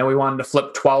of, we wanted to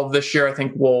flip 12 this year. I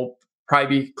think we'll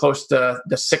probably be close to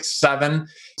the 6, 7.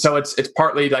 So it's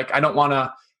partly like, I don't want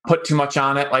to put too much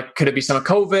on it. Like, could it be some of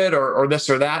COVID or this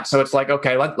or that? So it's like,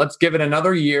 okay, let's give it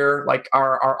another year. Like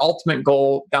our ultimate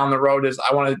goal down the road is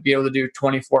I want to be able to do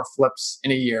 24 flips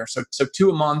in a year. So 2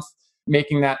 a month,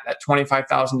 making that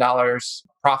 $25,000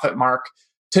 profit mark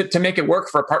to make it work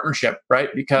for a partnership, right?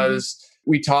 Because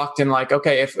we talked and like,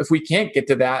 okay, if we can't get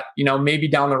to that, maybe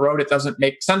down the road, it doesn't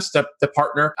make sense to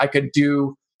partner. I could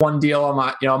do one deal on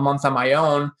my, a month on my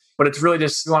own, but it's really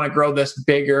just, we want to grow this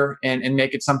bigger and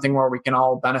make it something where we can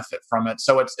all benefit from it.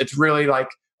 So it's really like,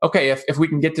 okay, if we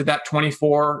can get to that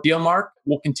 24 deal mark,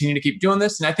 we'll continue to keep doing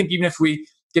this. And I think even if we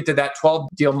get to that 12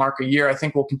 deal mark a year, I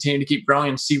think we'll continue to keep growing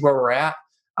and see where we're at.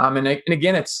 And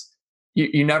again, it's,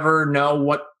 you never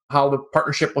know how the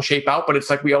partnership will shape out, but it's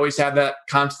like we always have that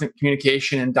constant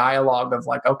communication and dialogue of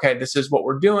like, okay, this is what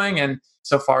we're doing, and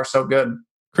so far so good.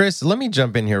 Chris, let me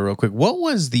jump in here real quick. What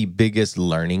was the biggest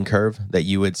learning curve that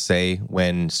you would say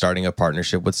when starting a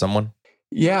partnership with someone?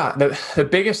 Yeah, the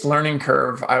biggest learning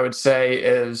curve I would say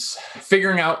is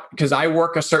figuring out, because I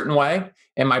work a certain way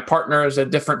and my partner is a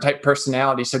different type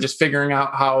personality. So just figuring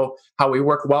out how we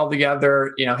work well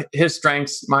together, his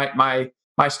strengths, my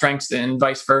strengths, and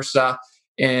vice versa.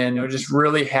 And just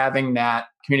really having that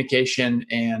communication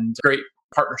and great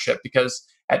partnership, because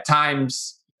at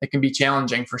times it can be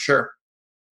challenging for sure.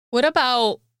 What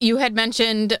about, you had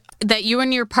mentioned that you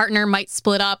and your partner might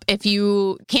split up if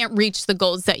you can't reach the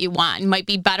goals that you want. It might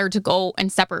be better to go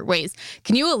in separate ways.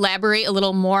 Can you elaborate a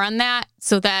little more on that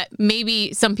so that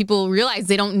maybe some people realize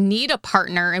they don't need a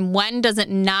partner, and when does it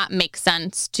not make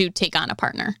sense to take on a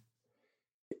partner?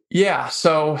 Yeah.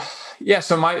 So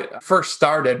my first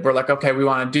started, we're like, okay, we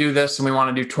want to do this and we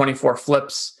want to do 24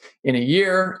 flips in a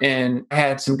year, and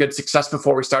had some good success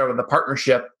before we started with the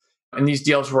partnership. And these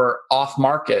deals were off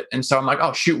market. And so I'm like,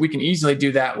 oh, shoot, we can easily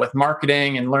do that with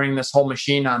marketing and learning this whole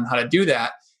machine on how to do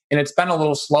that. And it's been a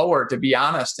little slower, to be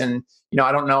honest. And,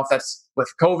 I don't know if that's with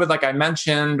COVID, like I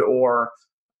mentioned, or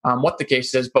what the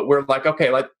case is, but we're like, okay,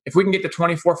 if we can get to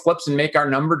 24 flips and make our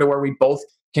number to where we both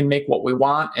can make what we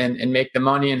want and make the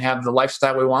money and have the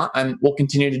lifestyle we want, and we'll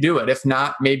continue to do it. If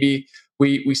not, maybe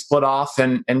we split off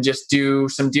and just do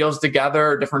some deals together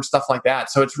or different stuff like that.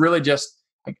 So it's really just,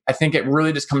 I think it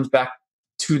really just comes back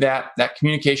to that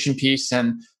communication piece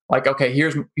and like, okay,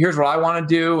 here's what I want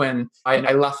to do. And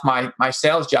I left my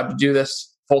sales job to do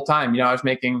this full time. I was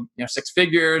making 6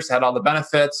 figures, had all the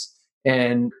benefits,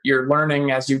 and you're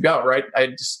learning as you go, right?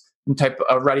 I'm type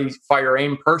a ready, fire,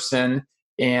 aim person.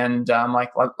 And I'm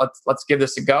like, let's give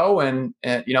this a go. And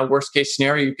worst case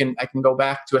scenario, I can go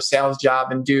back to a sales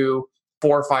job and do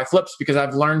 4 or 5 flips, because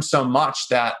I've learned so much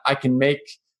that I can make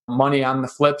money on the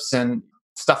flips and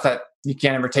stuff that you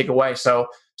can't ever take away. So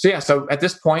at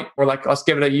this point, we're like, let's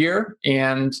give it a year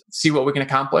and see what we can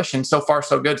accomplish. And so far,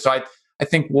 so good. So I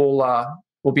think we'll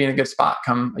be in a good spot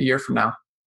come a year from now.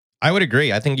 I would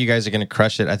agree. I think you guys are going to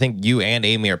crush it. I think you and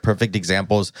Amy are perfect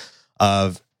examples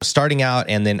of starting out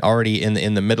and then already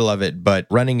in the middle of it, but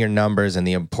running your numbers and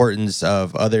the importance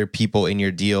of other people in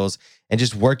your deals and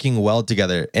just working well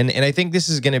together. And I think this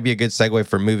is going to be a good segue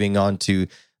for moving on to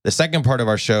the second part of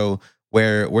our show,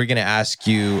 where we're going to ask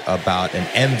you about an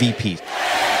MVP.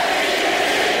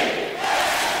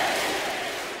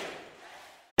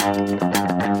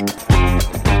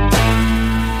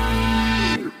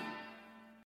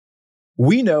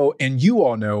 We know, and you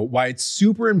all know, why it's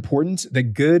super important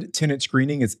that good tenant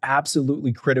screening is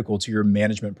absolutely critical to your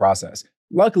management process.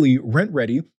 Luckily,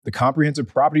 RentRedi, the comprehensive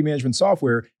property management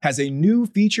software, has a new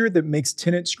feature that makes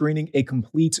tenant screening a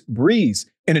complete breeze.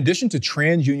 In addition to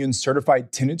TransUnion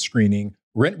certified tenant screening,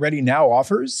 RentRedi now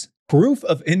offers proof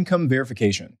of income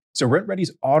verification. So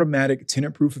RentRedi's automatic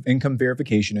tenant proof of income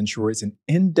verification ensures an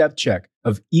in-depth check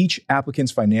of each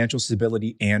applicant's financial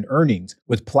stability and earnings.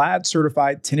 With Plaid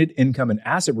certified tenant income and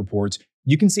asset reports,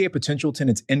 you can see a potential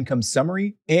tenant's income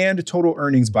summary and total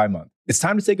earnings by month. It's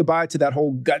time to say goodbye to that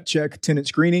whole gut check tenant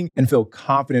screening and feel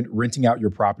confident renting out your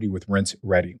property with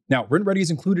RentRedi. Now, RentRedi is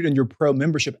included in your pro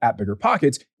membership at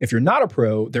BiggerPockets. If you're not a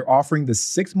pro, they're offering the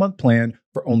 6-month plan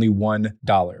for only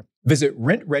 $1. Visit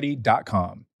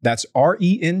rentredi.com. That's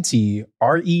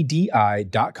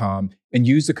RentRedi.com and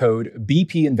use the code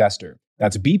BP Investor.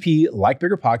 That's BP, like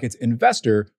BiggerPockets,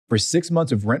 Investor for 6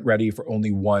 months of RentRedi for only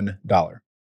 $1.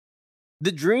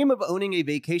 The dream of owning a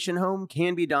vacation home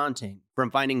can be daunting.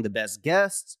 From finding the best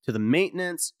guests, to the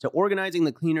maintenance, to organizing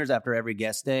the cleaners after every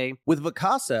guest stay. With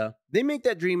Vacasa, they make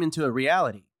that dream into a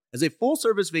reality. As a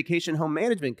full-service vacation home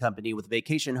management company with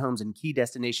vacation homes in key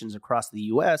destinations across the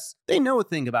U.S., they know a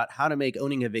thing about how to make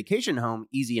owning a vacation home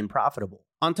easy and profitable.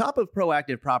 On top of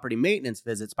proactive property maintenance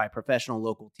visits by professional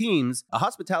local teams, a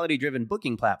hospitality-driven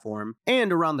booking platform,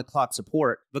 and around-the-clock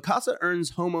support, Vacasa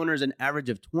earns homeowners an average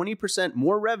of 20%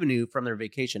 more revenue from their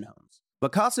vacation homes.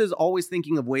 Vacasa is always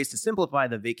thinking of ways to simplify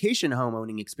the vacation home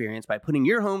owning experience by putting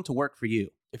your home to work for you.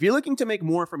 If you're looking to make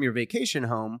more from your vacation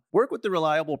home, work with the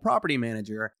reliable property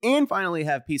manager, and finally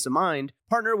have peace of mind,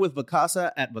 partner with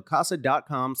Vacasa at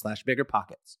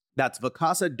vacasa.com/biggerpockets. That's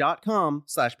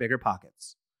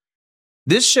vacasa.com/biggerpockets.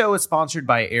 This show is sponsored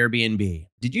by Airbnb.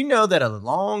 Did you know that a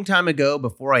long time ago,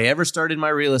 before I ever started my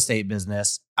real estate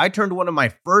business, I turned one of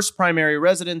my first primary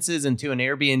residences into an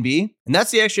Airbnb? And that's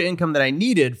the extra income that I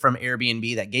needed from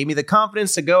Airbnb that gave me the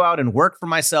confidence to go out and work for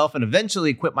myself and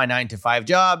eventually quit my 9-to-5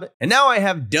 job. And now I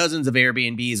have dozens of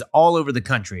Airbnbs all over the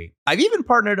country. I've even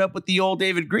partnered up with the old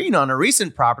David Green on a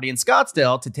recent property in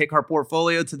Scottsdale to take our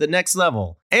portfolio to the next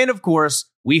level. And of course,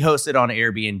 we host it on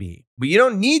Airbnb. But you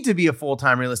don't need to be a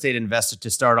full-time real estate investor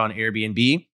to start on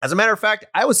Airbnb. As a matter of fact,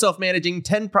 I was self-managing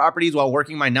 10 properties while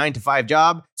working my 9-to-5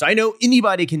 job, so I know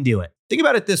anybody can do it. Think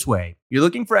about it this way. You're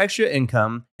looking for extra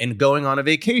income and going on a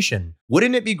vacation.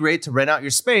 Wouldn't it be great to rent out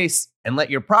your space and let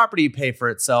your property pay for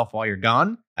itself while you're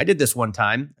gone? I did this one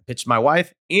time. I pitched my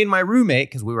wife and my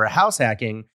roommate, because we were house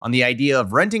hacking, on the idea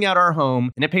of renting out our home,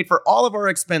 and it paid for all of our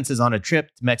expenses on a trip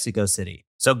to Mexico City.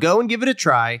 So go and give it a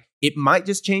try. It might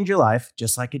just change your life,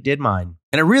 just like it did mine.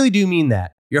 And I really do mean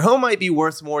that. Your home might be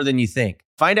worth more than you think.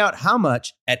 Find out how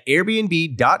much at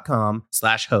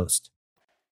airbnb.com/host.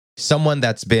 Someone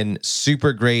that's been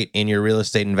super great in your real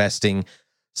estate investing,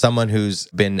 someone who's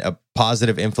been a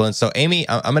positive influence. So Amy,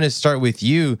 I'm going to start with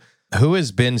you. Who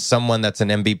has been someone that's an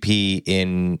MVP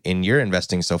in your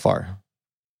investing so far?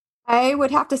 I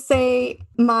would have to say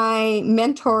my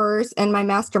mentors and my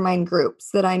mastermind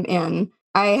groups that I'm in.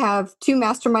 I have 2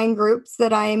 mastermind groups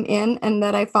that I'm in and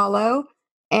that I follow,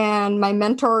 and my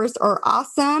mentors are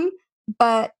awesome.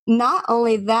 But not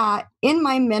only that, in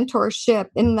my mentorship,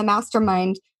 in the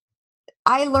mastermind,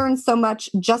 I learn so much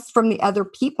just from the other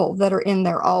people that are in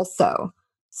there also.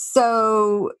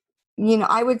 So,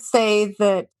 I would say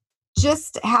that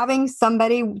just having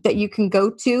somebody that you can go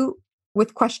to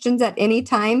with questions at any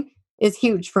time is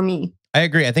huge for me. I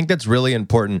agree. I think that's really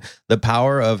important. The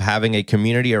power of having a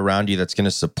community around you that's going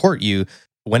to support you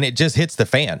when it just hits the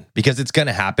fan, because it's going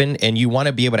to happen, and you want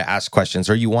to be able to ask questions,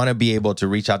 or you want to be able to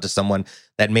reach out to someone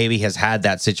that maybe has had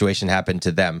that situation happen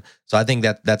to them. So I think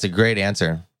that's a great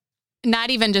answer. Not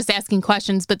even just asking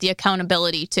questions, but the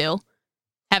accountability too.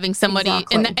 Having somebody,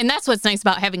 Exactly. and that's what's nice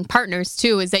about having partners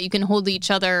too, is that you can hold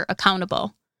each other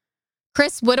accountable.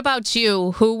 Chris, what about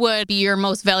you? Who would be your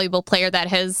most valuable player that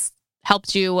has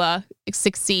helped you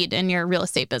succeed in your real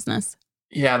estate business?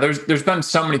 Yeah, there's been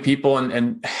so many people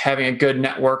and having a good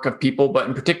network of people. But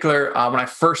in particular, when I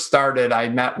first started, I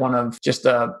met one of just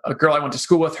a girl I went to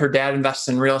school with. Her dad invests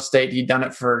in real estate. He'd done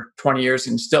it for 20 years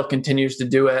and still continues to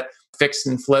do it, fix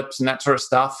and flips and that sort of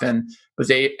stuff. And was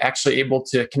actually able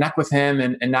to connect with him.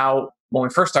 And now when we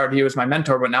first started, he was my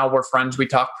mentor, but now we're friends. We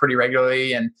talk pretty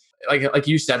regularly. And like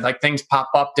you said, like things pop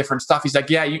up, different stuff. He's like,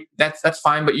 yeah, that's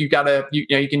fine, but you gotta,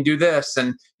 you can do this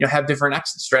and, have different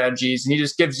exit strategies. And he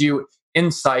just gives you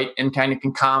insight and kind of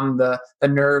can calm the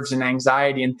nerves and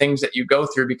anxiety and things that you go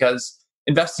through, because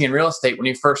investing in real estate, when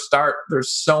you first start,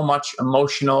 there's so much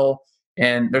emotional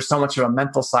and there's so much of a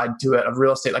mental side to it of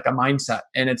real estate, like a mindset.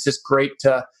 And it's just great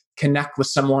to connect with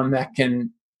someone that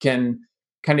can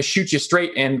kind of shoot you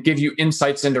straight and give you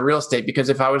insights into real estate. Because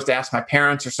if I was to ask my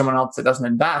parents or someone else that doesn't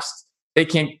invest, they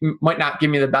might not give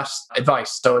me the best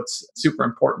advice. So it's super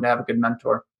important to have a good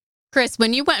mentor. Chris,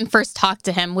 when you went and first talked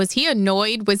to him, was he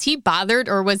annoyed? Was he bothered?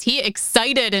 Or was he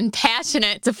excited and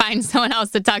passionate to find someone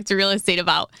else to talk to real estate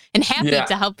about and happy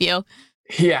to help you?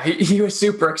 Yeah, he was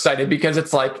super excited because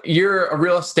it's like, you're a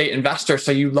real estate investor,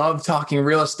 so you love talking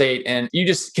real estate and you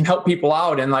just can help people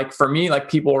out. And like for me, like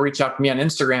people will reach out to me on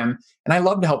Instagram and I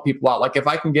love to help people out. Like if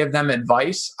I can give them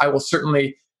advice, I will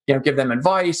certainly, give them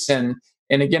advice. And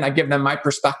again, I give them my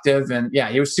perspective. And yeah,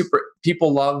 he was super.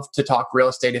 People love to talk real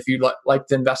estate. If you like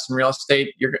to invest in real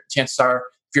estate, your chances are,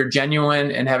 if you're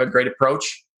genuine and have a great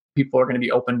approach, people are going to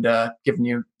be open to giving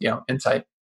you, insight.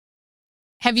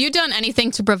 Have you done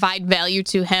anything to provide value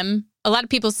to him? A lot of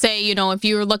people say, if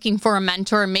you're looking for a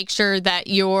mentor, make sure that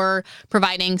you're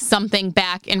providing something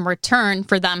back in return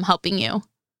for them helping you.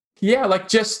 Yeah, like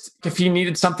just if he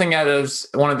needed something out of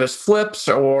one of his flips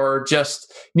or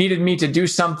just needed me to do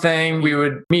something, we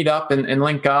would meet up and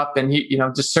link up, and he,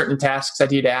 just certain tasks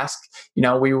that he'd ask,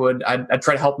 I'd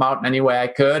try to help him out in any way I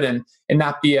could and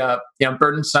not be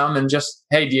burdensome, and just,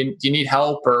 hey, do you need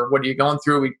help, or what are you going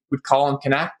through? We'd call and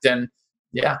connect. And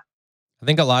yeah. I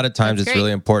think a lot of times That's it's great.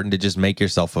 really important to just make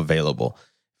yourself available.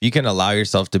 You can allow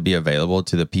yourself to be available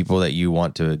to the people that you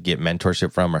want to get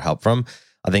mentorship from or help from.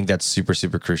 I think that's super,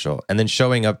 super crucial. And then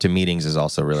showing up to meetings is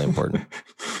also really important.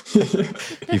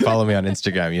 If you follow me on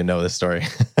Instagram, you know this story.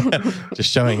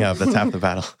 Just showing up, that's half the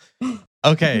battle.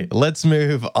 Okay, let's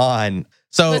move on.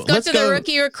 So let's go to the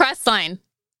rookie request line.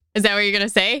 Is that what you're going to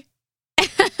say?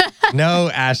 No,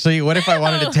 Ashley, what if I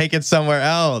wanted to take it somewhere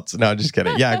else? No, just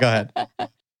kidding. Yeah, go ahead.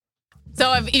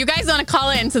 So if you guys want to call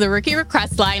in to the rookie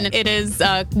request line, it is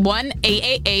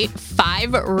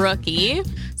 1-888-5-ROOKIE.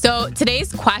 So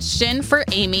today's question for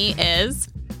Amy is...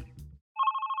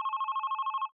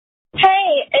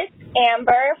 Hey, it's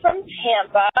Amber from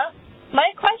Tampa.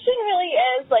 My question really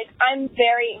is, I'm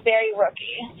very, very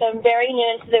rookie. So I'm very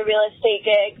new into the real estate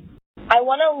gig. I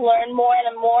want to learn more, and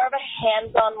I'm more of a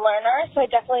hands-on learner, so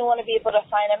I definitely want to be able to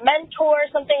find a mentor or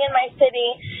something in my city,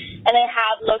 and I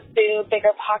have looked through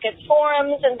Bigger Pockets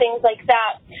forums and things like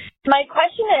that. My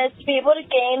question is, to be able to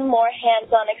gain more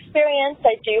hands-on experience,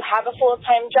 I do have a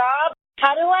full-time job.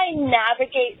 How do I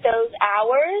navigate those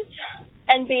hours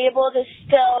and be able to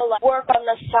still work on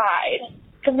the side?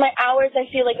 Because my hours,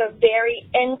 I feel like, are very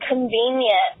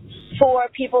inconvenient for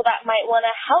people that might want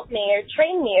to help me or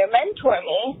train me or mentor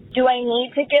me. Do I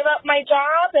need to give up my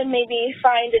job and maybe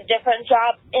find a different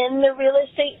job in the real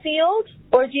estate field?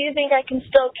 Or do you think I can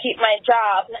still keep my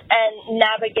job and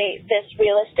navigate this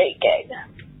real estate gig?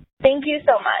 Thank you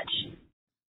so much.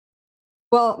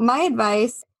 Well, my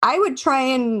advice, I would try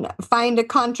and find a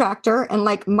contractor. And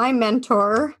like my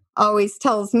mentor always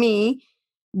tells me,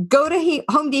 go to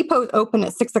Home Depot open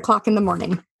at 6:00 in the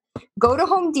morning. Go to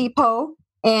Home Depot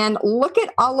and look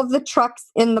at all of the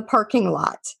trucks in the parking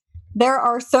lot. There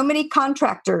are so many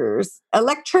contractors,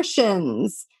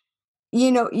 electricians.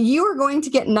 You are going to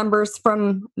get numbers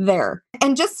from there.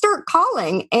 And just start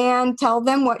calling and tell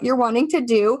them what you're wanting to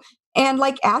do. And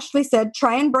like Ashley said,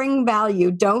 try and bring value.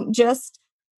 Don't just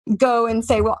go and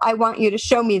say, well, I want you to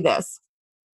show me this.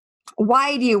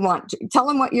 Why do you want to? Tell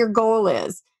them what your goal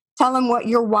is. Tell them what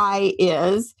your why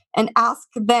is, and ask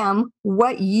them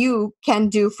what you can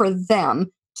do for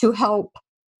them to help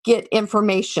get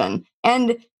information.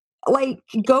 And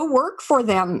go work for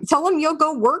them. Tell them you'll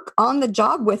go work on the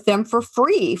job with them for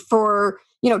free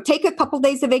take a couple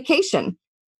days of vacation.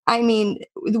 I mean,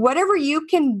 whatever you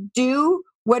can do,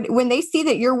 when they see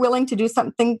that you're willing to do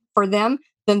something for them,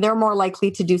 then they're more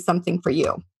likely to do something for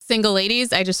you. Single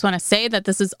ladies, I just want to say that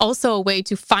this is also a way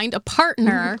to find a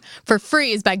partner for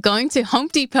free, is by going to Home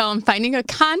Depot and finding a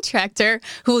contractor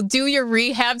who will do your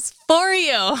rehabs for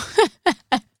you.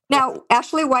 Now,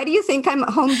 Ashley, why do you think I'm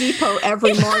at Home Depot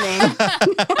every morning?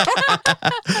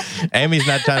 Amy's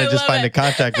not trying to just find a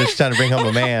contractor. She's trying to bring home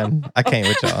a man. I can't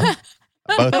with y'all.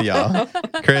 Both of y'all.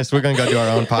 Chris, we're going to go do our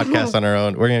own podcast on our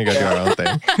own. We're going to go do our own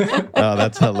thing. Oh,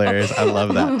 that's hilarious. I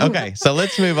love that. Okay, so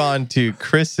let's move on to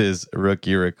Chris's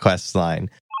rookie request line.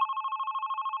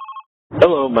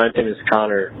 Hello, my name is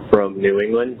Connor from New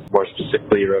England, more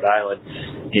specifically Rhode Island,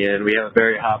 and we have a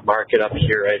very hot market up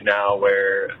here right now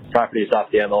where properties off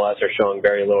the MLS are showing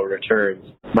very low returns.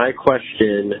 My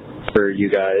question for you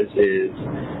guys is,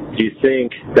 Do you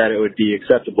think that it would be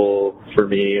acceptable for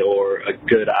me or a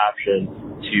good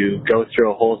option to go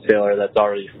through a wholesaler that's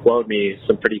already flowed me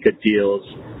some pretty good deals,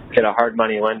 get a hard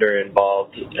money lender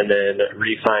involved, and then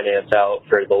refinance out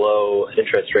for the low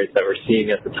interest rates that we're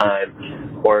seeing at the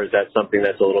time? Or is that something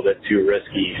that's a little bit too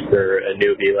risky for a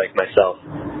newbie like myself?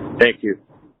 Thank you.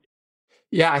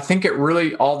 Yeah, I think it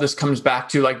really all this comes back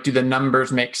to like, do the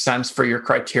numbers make sense for your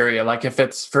criteria? Like if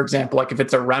it's, for example, like if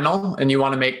it's a rental and you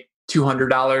want to make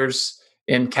 $200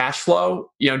 in cash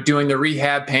flow, doing the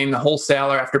rehab, paying the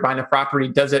wholesaler after buying the property,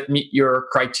 does it meet your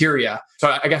criteria?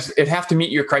 So I guess it'd have to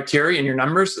meet your criteria and your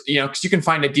numbers, because you can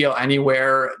find a deal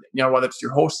anywhere, whether it's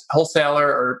your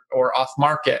wholesaler or off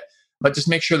market, but just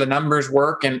make sure the numbers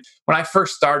work. And when I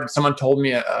first started, someone told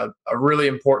me a really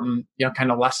important,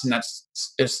 kind of lesson that's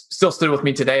still stood with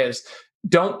me today is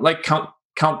don't like count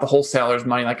the wholesaler's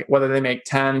money, like whether they make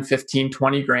 10, 15,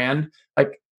 20 grand.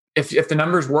 Like if the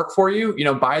numbers work for you,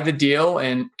 buy the deal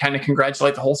and kind of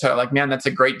congratulate the wholesaler. Like, man, that's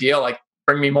a great deal. Like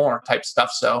bring me more type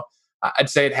stuff. So I'd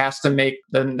say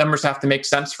the numbers have to make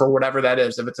sense for whatever that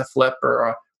is, if it's a flip or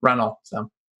a rental. So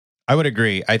I would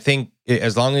agree. I think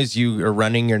as long as you are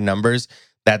running your numbers,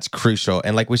 that's crucial.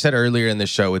 And like we said earlier in the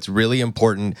show, it's really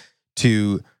important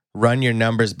to run your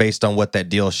numbers based on what that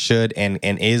deal should and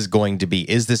is going to be.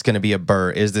 Is this going to be a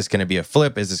burr? Is this going to be a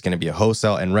flip? Is this going to be a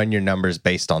wholesale? And run your numbers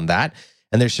based on that.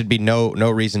 And there should be no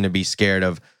reason to be scared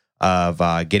of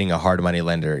getting a hard money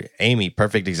lender. Amy,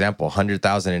 perfect example,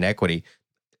 $100,000 in equity.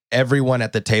 Everyone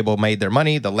at the table made their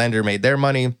money. The lender made their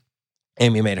money.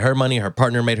 Amy made her money, her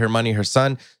partner made her money, her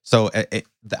son. So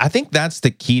I think that's the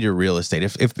key to real estate.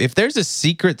 If there's a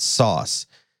secret sauce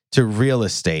to real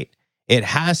estate, it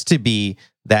has to be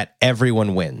that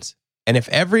everyone wins. And if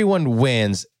everyone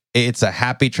wins, it's a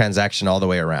happy transaction all the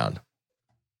way around.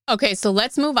 Okay, so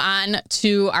let's move on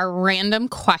to our random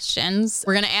questions.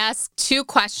 We're going to ask 2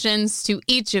 questions to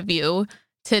each of you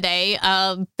today.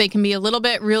 They can be a little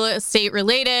bit real estate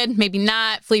related, maybe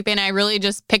not. Felipe and I really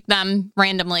just picked them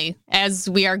randomly as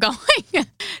we are going.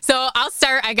 So I'll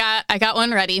start. I got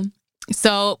one ready.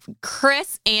 So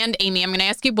Chris and Amy, I'm going to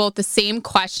ask you both the same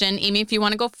question. Amy, if you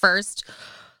want to go first.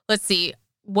 Let's see.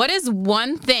 What is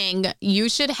one thing you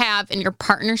should have in your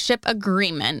partnership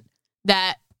agreement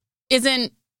that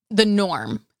isn't the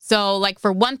norm? So like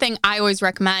for one thing I always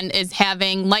recommend is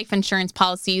having life insurance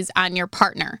policies on your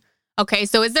partner. Okay,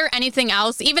 so is there anything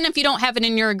else, even if you don't have it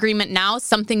in your agreement now,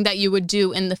 something that you would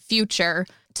do in the future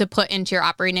to put into your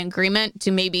operating agreement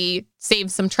to maybe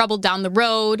save some trouble down the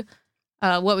road?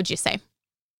 What would you say?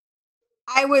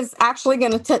 I was actually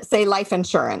going to say life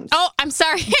insurance. Oh, I'm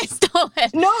sorry. I stole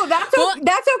it. No,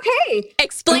 that's okay.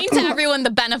 Explain to everyone the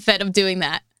benefit of doing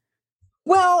that.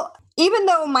 Well, even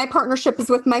though my partnership is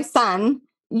with my son,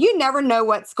 you never know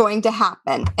what's going to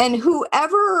happen. And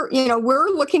whoever, we're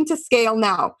looking to scale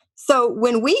now. So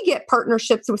when we get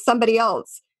partnerships with somebody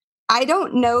else, I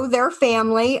don't know their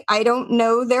family. I don't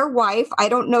know their wife. I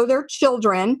don't know their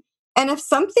children. And if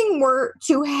something were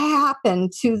to happen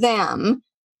to them,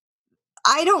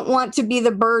 I don't want to be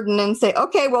the burden and say,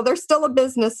 okay, well, there's still a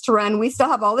business to run. We still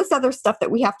have all this other stuff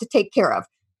that we have to take care of.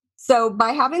 So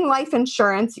by having life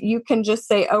insurance, you can just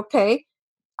say, okay,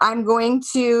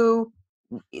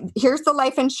 here's the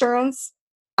life insurance.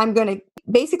 I'm going to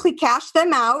basically cash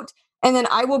them out. And then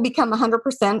I will become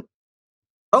 100%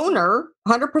 owner,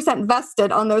 100%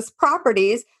 vested on those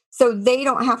properties. So they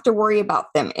don't have to worry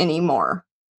about them anymore.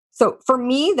 So for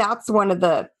me, that's one of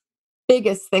the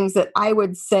biggest things that I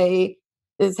would say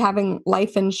is having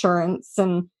life insurance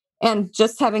and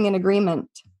just having an agreement.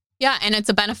 Yeah, and it's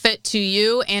a benefit to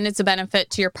you and it's a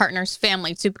benefit to your partner's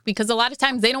family too, because a lot of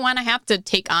times they don't want to have to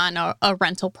take on a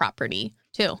rental property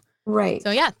too. Right.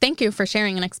 So yeah, thank you for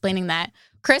sharing and explaining that.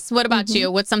 Chris, what about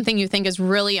you? What's something you think is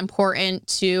really important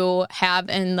to have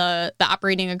in the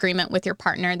operating agreement with your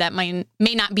partner that may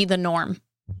not be the norm?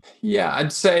 Yeah,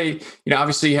 I'd say,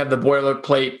 obviously you have the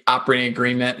boilerplate operating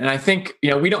agreement. And I think,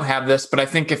 we don't have this, but I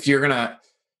think if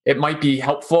it might be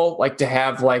helpful, like to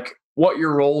have like what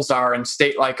your roles are and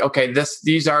state like, okay,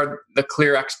 these are the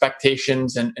clear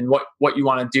expectations and what you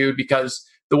want to do, because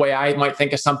the way I might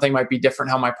think of something might be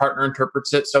different how my partner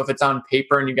interprets it. So if it's on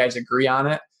paper and you guys agree on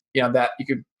it, that you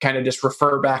could kind of just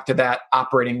refer back to that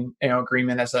operating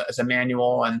agreement as a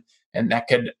manual, and that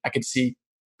I could see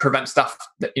prevent stuff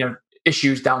that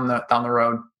issues down the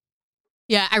road.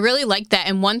 Yeah, I really like that.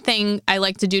 And one thing I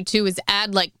like to do too is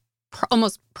add like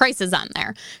almost prices on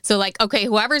there. So like, okay,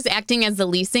 whoever's acting as the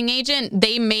leasing agent,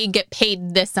 they may get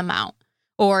paid this amount.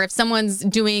 Or if someone's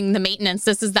doing the maintenance,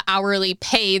 this is the hourly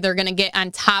pay they're going to get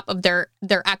on top of their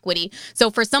equity.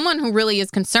 So for someone who really is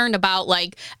concerned about,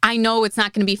 like, I know it's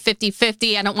not going to be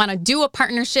 50-50, I don't want to do a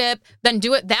partnership, then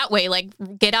do it that way. Like,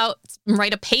 get out,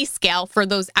 write a pay scale for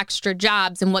those extra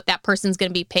jobs and what that person's going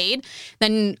to be paid.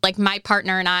 Then, like, my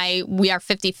partner and I, we are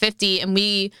 50-50, and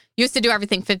we used to do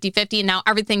everything 50-50, and now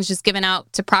everything's just given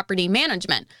out to property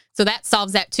management. So that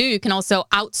solves that too. You can also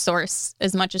outsource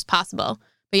as much as possible.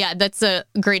 But yeah, that's a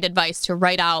great advice, to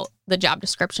write out the job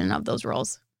description of those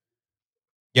roles.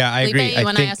 Yeah, I agree. You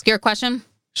want to ask your question?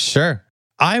 Sure.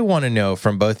 I want to know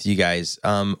from both of you guys,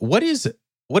 what is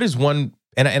one,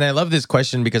 and I love this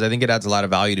question because I think it adds a lot of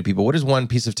value to people. What is one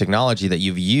piece of technology that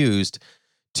you've used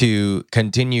to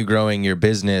continue growing your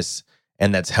business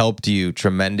and that's helped you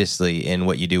tremendously in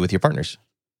what you do with your partners?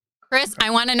 Chris,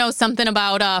 I want to know something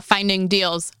about finding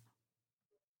deals.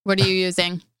 What are you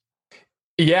using?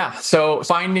 Yeah. So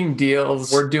finding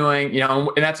deals, we're doing, and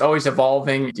that's always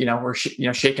evolving. We're,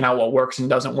 shaking out what works and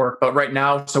doesn't work. But right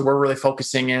now, so we're really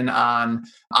focusing in on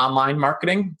online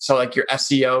marketing. So like your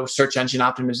SEO, search engine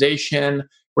optimization,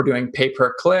 we're doing pay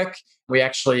per click. We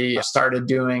actually started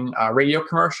doing a radio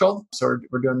commercial. So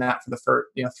we're doing that for the first,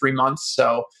 3 months.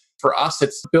 So for us,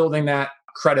 it's building that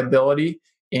credibility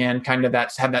and kind of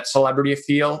have that celebrity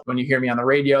feel. When you hear me on the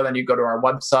radio, then you go to our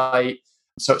website.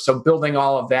 So building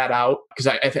all of that out, because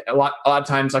I think a lot of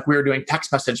times, like, we were doing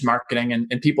text message marketing and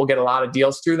people get a lot of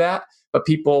deals through that. But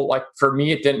people, like, for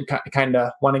me, it didn't kind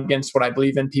of went against what I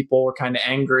believe in. People were kind of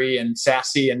angry and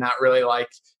sassy and not really like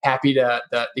happy to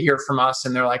hear from us.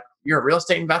 And they're like, "You're a real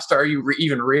estate investor? Are you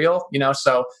even real?"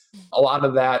 So a lot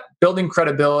of that building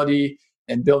credibility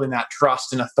and building that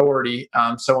trust and authority.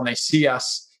 So when they see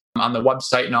us on the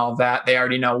website and all of that, they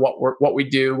already know what we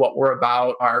do, what we're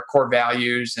about, our core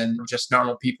values, and just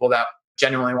normal people that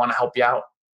genuinely want to help you out.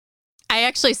 I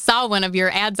actually saw one of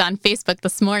your ads on Facebook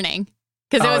this morning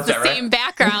because it was the same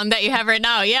background that you have right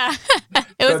now. Yeah,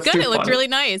 it was good. It looked really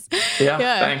nice. Yeah,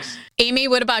 thanks. Amy,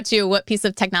 what about you? What piece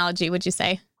of technology would you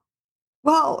say?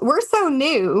 Well, we're so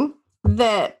new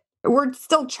that we're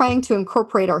still trying to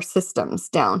incorporate our systems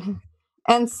down.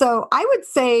 And so I would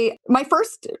say my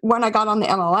first one I got on the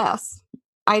MLS,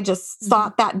 I just saw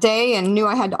it that day and knew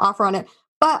I had to offer on it.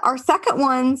 But our second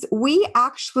ones, we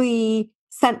actually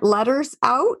sent letters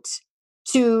out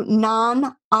to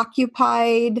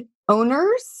non-occupied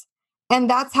owners. And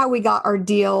that's how we got our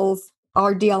deal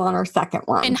on our second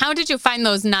one. And how did you find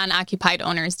those non-occupied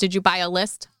owners? Did you buy a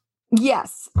list?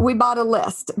 Yes, we bought a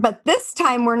list, but this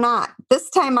time we're not. This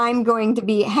time I'm going to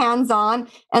be hands-on.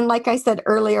 And like I said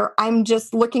earlier, I'm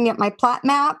just looking at my plat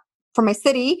map for my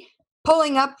city,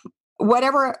 pulling up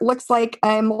whatever looks like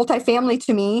a multifamily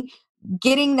to me,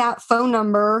 getting that phone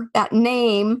number, that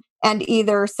name, and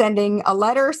either sending a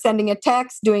letter, sending a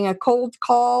text, doing a cold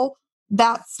call.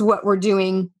 That's what we're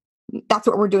doing. That's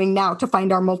what we're doing now to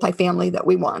find our multifamily that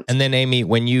we want. And then, Amy,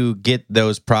 when you get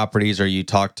those properties or you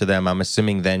talk to them, I'm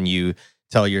assuming then you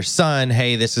tell your son,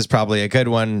 hey, this is probably a good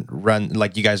one.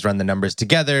 You guys run the numbers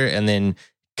together, and then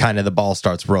kind of the ball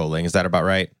starts rolling. Is that about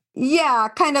right? Yeah,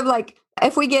 kind of like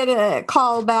if we get a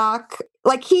call back,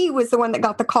 like he was the one that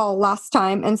got the call last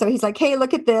time. And so he's like, hey,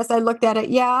 look at this. I looked at it.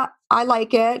 Yeah, I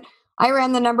like it. I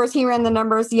ran the numbers. He ran the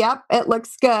numbers. Yep, it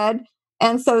looks good.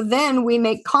 And so then we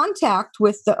make contact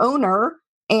with the owner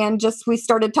and we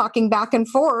started talking back and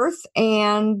forth.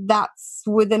 And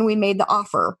then we made the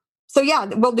offer. So yeah,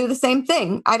 we'll do the same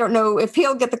thing. I don't know if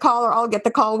he'll get the call or I'll get the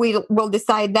call. We'll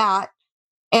decide that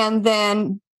and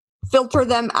then filter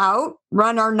them out,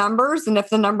 run our numbers. And if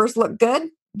the numbers look good,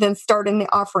 then start in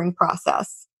the offering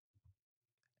process.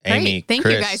 Amy, great. Thank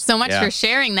Chris, you guys so much for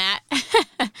sharing that.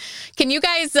 Can you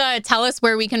guys tell us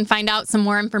where we can find out some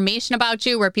more information about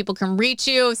you, where people can reach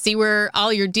you, see where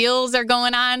all your deals are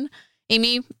going on?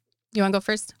 Amy, you want to go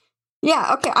first?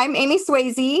 Yeah. Okay. I'm Amy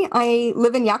Swayze. I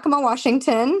live in Yakima,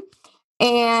 Washington.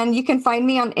 And you can find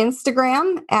me on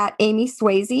Instagram at Amy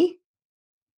Swayze.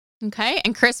 Okay.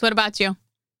 And Chris, what about you?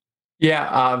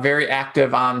 Yeah, very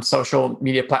active on social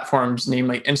media platforms,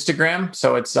 namely Instagram.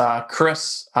 So it's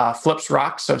Chris Flips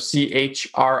Rock, so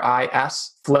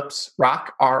CHRIS Flips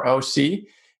Rock, ROC.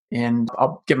 And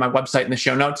I'll give my website in the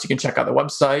show notes. You can check out the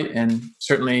website and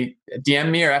certainly DM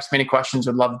me or ask me any questions.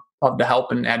 Would love to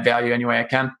help and add value any way I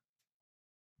can.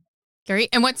 Great.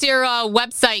 And what's your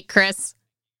website, Chris?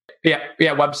 Yeah.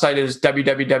 Website is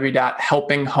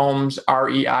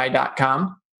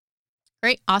www.helpinghomesrei.com.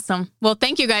 Great. Awesome. Well,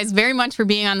 thank you guys very much for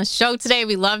being on the show today.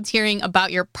 We loved hearing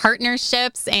about your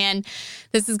partnerships, and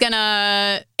this is going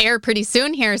to air pretty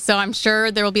soon here. So I'm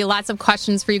sure there will be lots of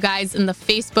questions for you guys in the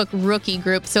Facebook Rookie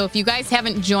group. So if you guys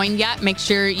haven't joined yet, make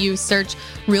sure you search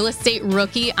Real Estate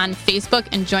Rookie on Facebook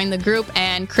and join the group.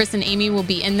 And Chris and Amy will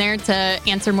be in there to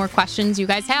answer more questions you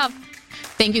guys have.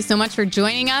 Thank you so much for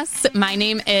joining us. My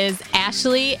name is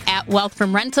Ashley at Wealth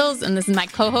from Rentals, and this is my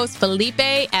co-host Felipe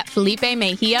at Felipe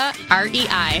Mejia,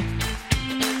 REI.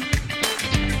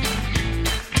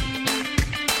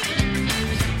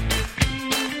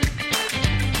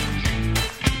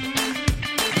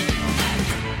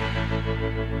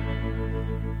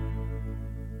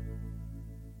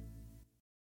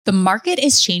 The market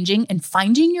is changing and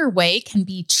finding your way can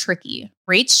be tricky.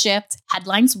 Rates shift,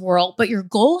 headlines whirl, but your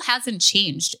goal hasn't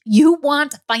changed. You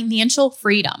want financial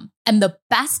freedom. And the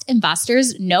best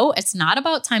investors know it's not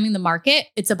about timing the market,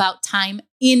 it's about time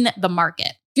in the market.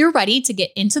 If you're ready to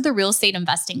get into the real estate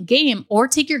investing game or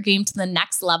take your game to the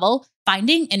next level,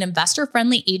 finding an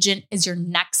investor-friendly agent is your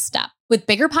next step. With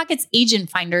BiggerPockets Agent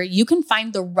Finder, you can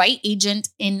find the right agent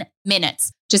in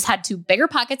minutes. Just head to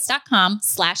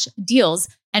biggerpockets.com/deals.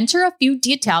 Enter a few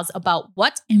details about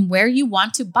what and where you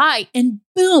want to buy, and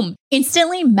boom,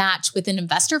 instantly match with an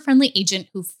investor-friendly agent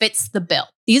who fits the bill.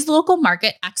 These local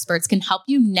market experts can help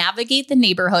you navigate the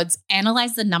neighborhoods,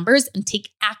 analyze the numbers, and take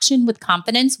action with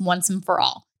confidence once and for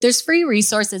all. There's free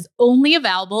resources only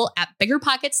available at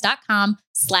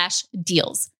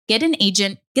biggerpockets.com/deals. Get an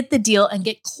agent, get the deal, and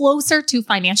get closer to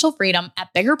financial freedom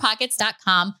at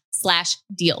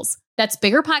biggerpockets.com/deals. That's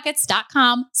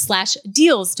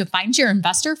biggerpockets.com/deals to find your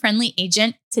investor-friendly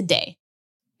agent today.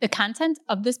 The content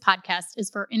of this podcast is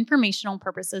for informational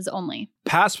purposes only.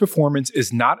 Past performance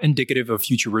is not indicative of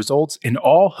future results, and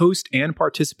all host and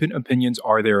participant opinions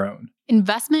are their own.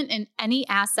 Investment in any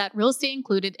asset, real estate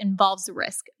included, involves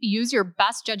risk. Use your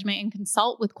best judgment and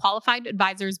consult with qualified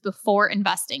advisors before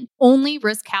investing. Only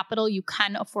risk capital you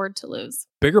can afford to lose.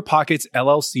 BiggerPockets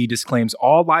LLC disclaims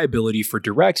all liability for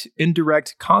direct,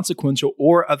 indirect, consequential,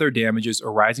 or other damages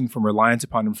arising from reliance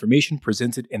upon information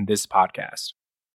presented in this podcast.